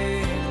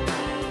fade.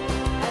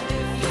 And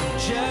if you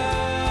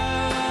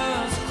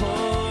just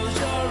close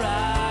your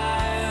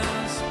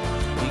eyes,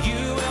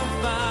 you will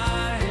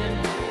find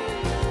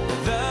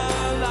the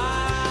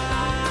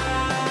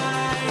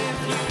light. If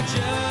you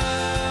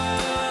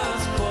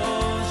just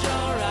close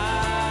your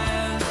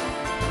eyes,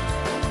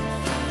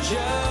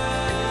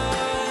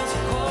 just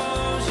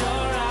close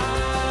your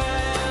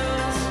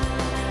eyes,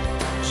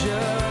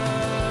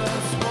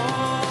 just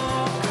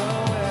walk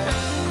away.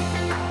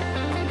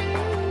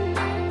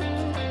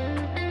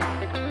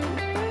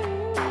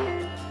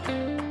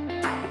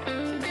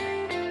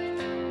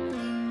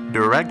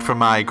 Direct from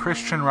my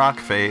Christian rock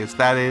phase,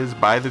 that is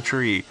By the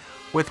Tree,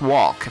 with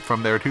Walk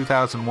from their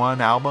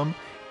 2001 album,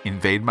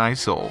 Invade My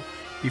Soul.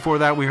 Before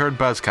that, we heard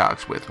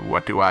Buzzcocks with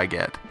What Do I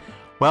Get?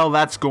 Well,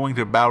 that's going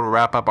to about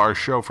wrap up our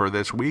show for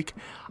this week.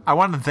 I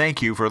want to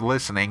thank you for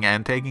listening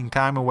and taking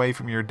time away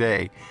from your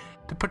day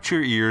to put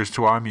your ears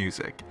to our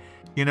music.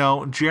 You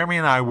know, Jeremy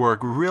and I work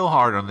real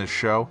hard on this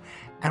show,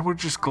 and we're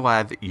just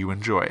glad that you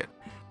enjoy it.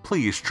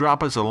 Please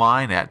drop us a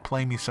line at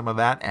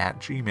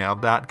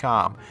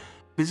playmesomeofthat@gmail.com.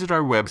 Visit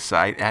our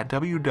website at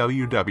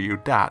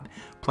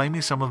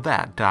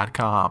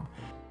www.playmesomeofthat.com.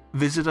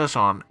 Visit us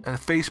on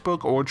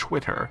Facebook or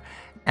Twitter,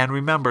 and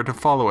remember to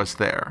follow us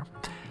there.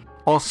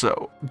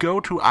 Also, go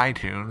to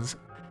iTunes,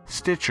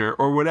 Stitcher,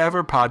 or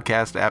whatever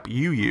podcast app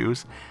you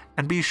use,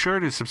 and be sure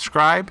to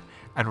subscribe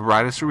and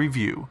write us a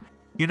review.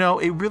 You know,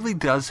 it really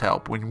does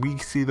help when we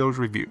see those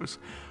reviews,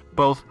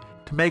 both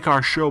to make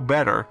our show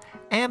better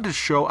and to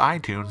show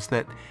iTunes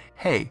that,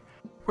 hey,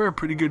 we're a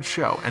pretty good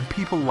show and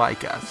people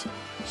like us.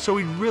 So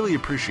we'd really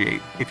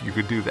appreciate if you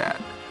could do that.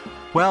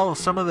 Well,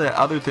 some of the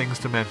other things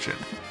to mention.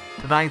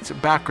 Tonight's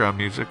background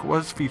music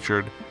was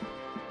featured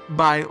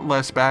by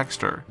Les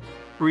Baxter.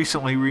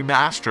 Recently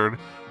remastered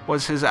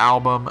was his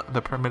album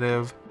The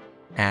Primitive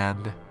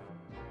and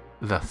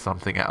The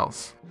Something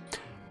Else.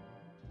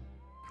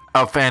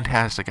 A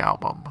fantastic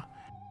album.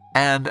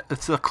 And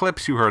the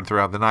clips you heard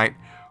throughout the night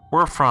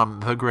were from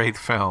the great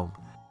film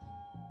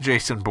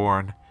Jason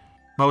Bourne,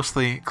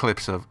 mostly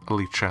clips of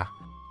Alicia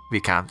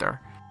Vikander,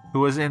 who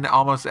was in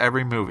almost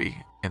every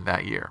movie in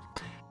that year.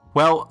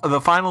 Well,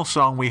 the final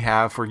song we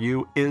have for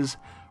you is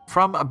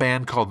from a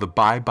band called the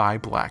Bye Bye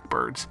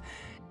Blackbirds.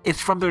 It's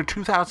from their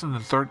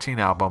 2013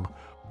 album,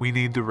 We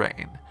Need the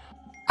Rain.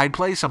 I'd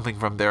play something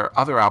from their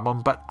other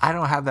album, but I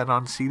don't have that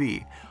on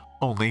CD,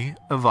 only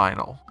a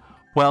vinyl.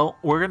 Well,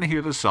 we're going to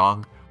hear the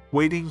song,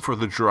 Waiting for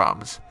the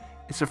Drums.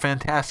 It's a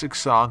fantastic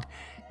song,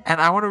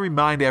 and I want to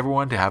remind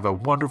everyone to have a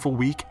wonderful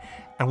week,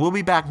 and we'll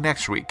be back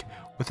next week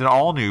with an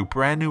all-new,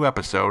 brand-new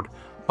episode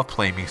of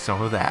Play Me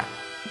Some of That.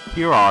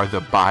 Here are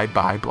the Bye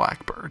Bye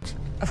Blackbirds.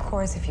 Of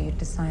course, if you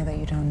decide that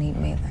you don't need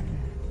me, then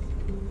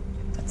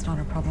that's not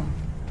a problem.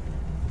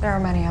 There are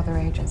many other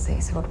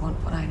agencies who would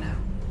want what I know.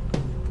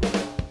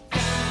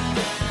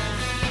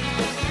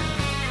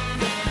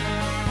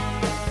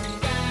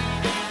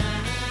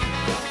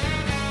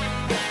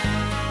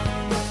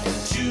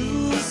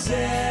 Two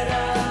sad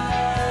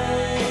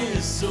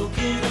eyes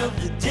soaking up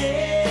the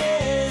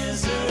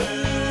desert.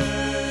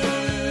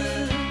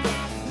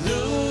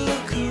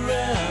 Look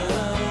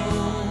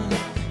around,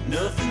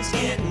 nothing's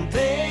getting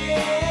better.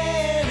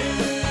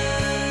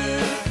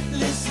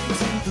 Listen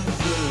to the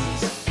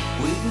birds,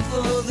 waiting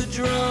for the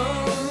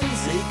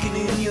drums, aching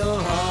in your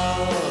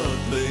heart,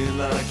 playing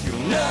like you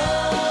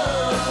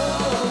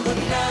know. But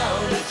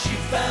now that you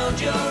found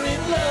you're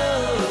in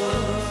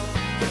love,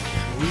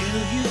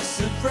 will you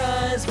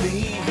surprise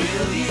me?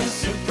 Will you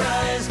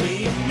surprise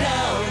me?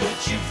 Now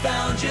that you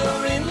found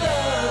you're in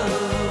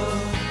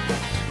love,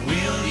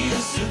 will you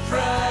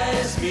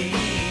surprise me?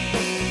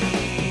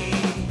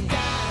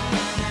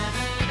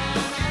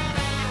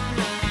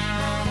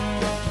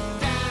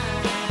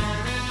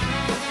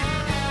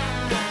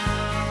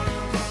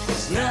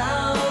 It's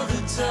now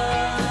the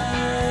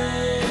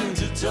time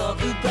to talk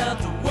about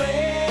the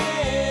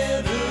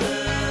weather.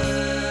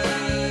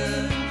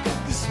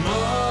 This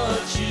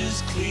much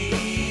is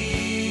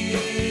clear.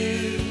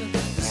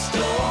 The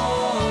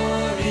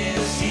storm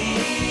is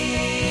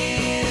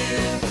here.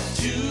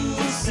 Two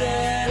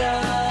sad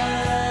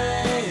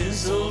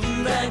eyes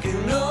holding back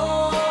an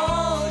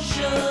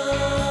ocean.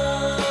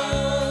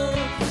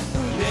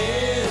 An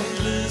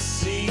endless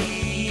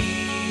sea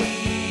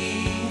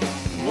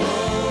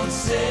won't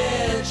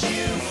set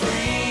you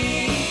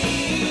free.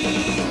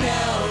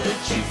 Now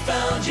that you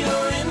found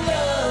you're in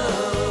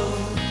love,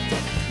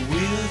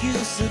 will you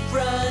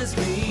surprise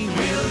me?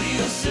 Will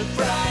you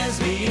surprise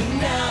me?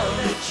 Now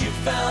that you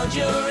found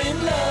you're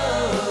in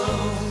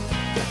love,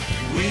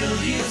 will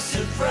you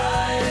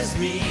surprise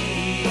me?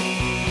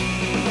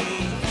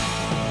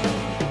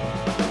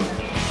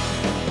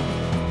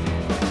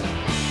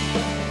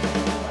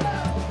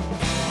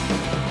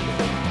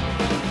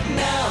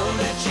 Now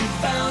that you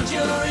found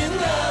you're in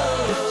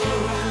love,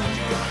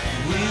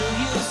 will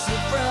you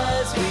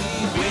surprise me?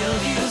 Will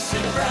you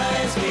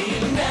surprise me?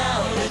 Now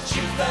that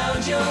you found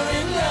you're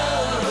in love,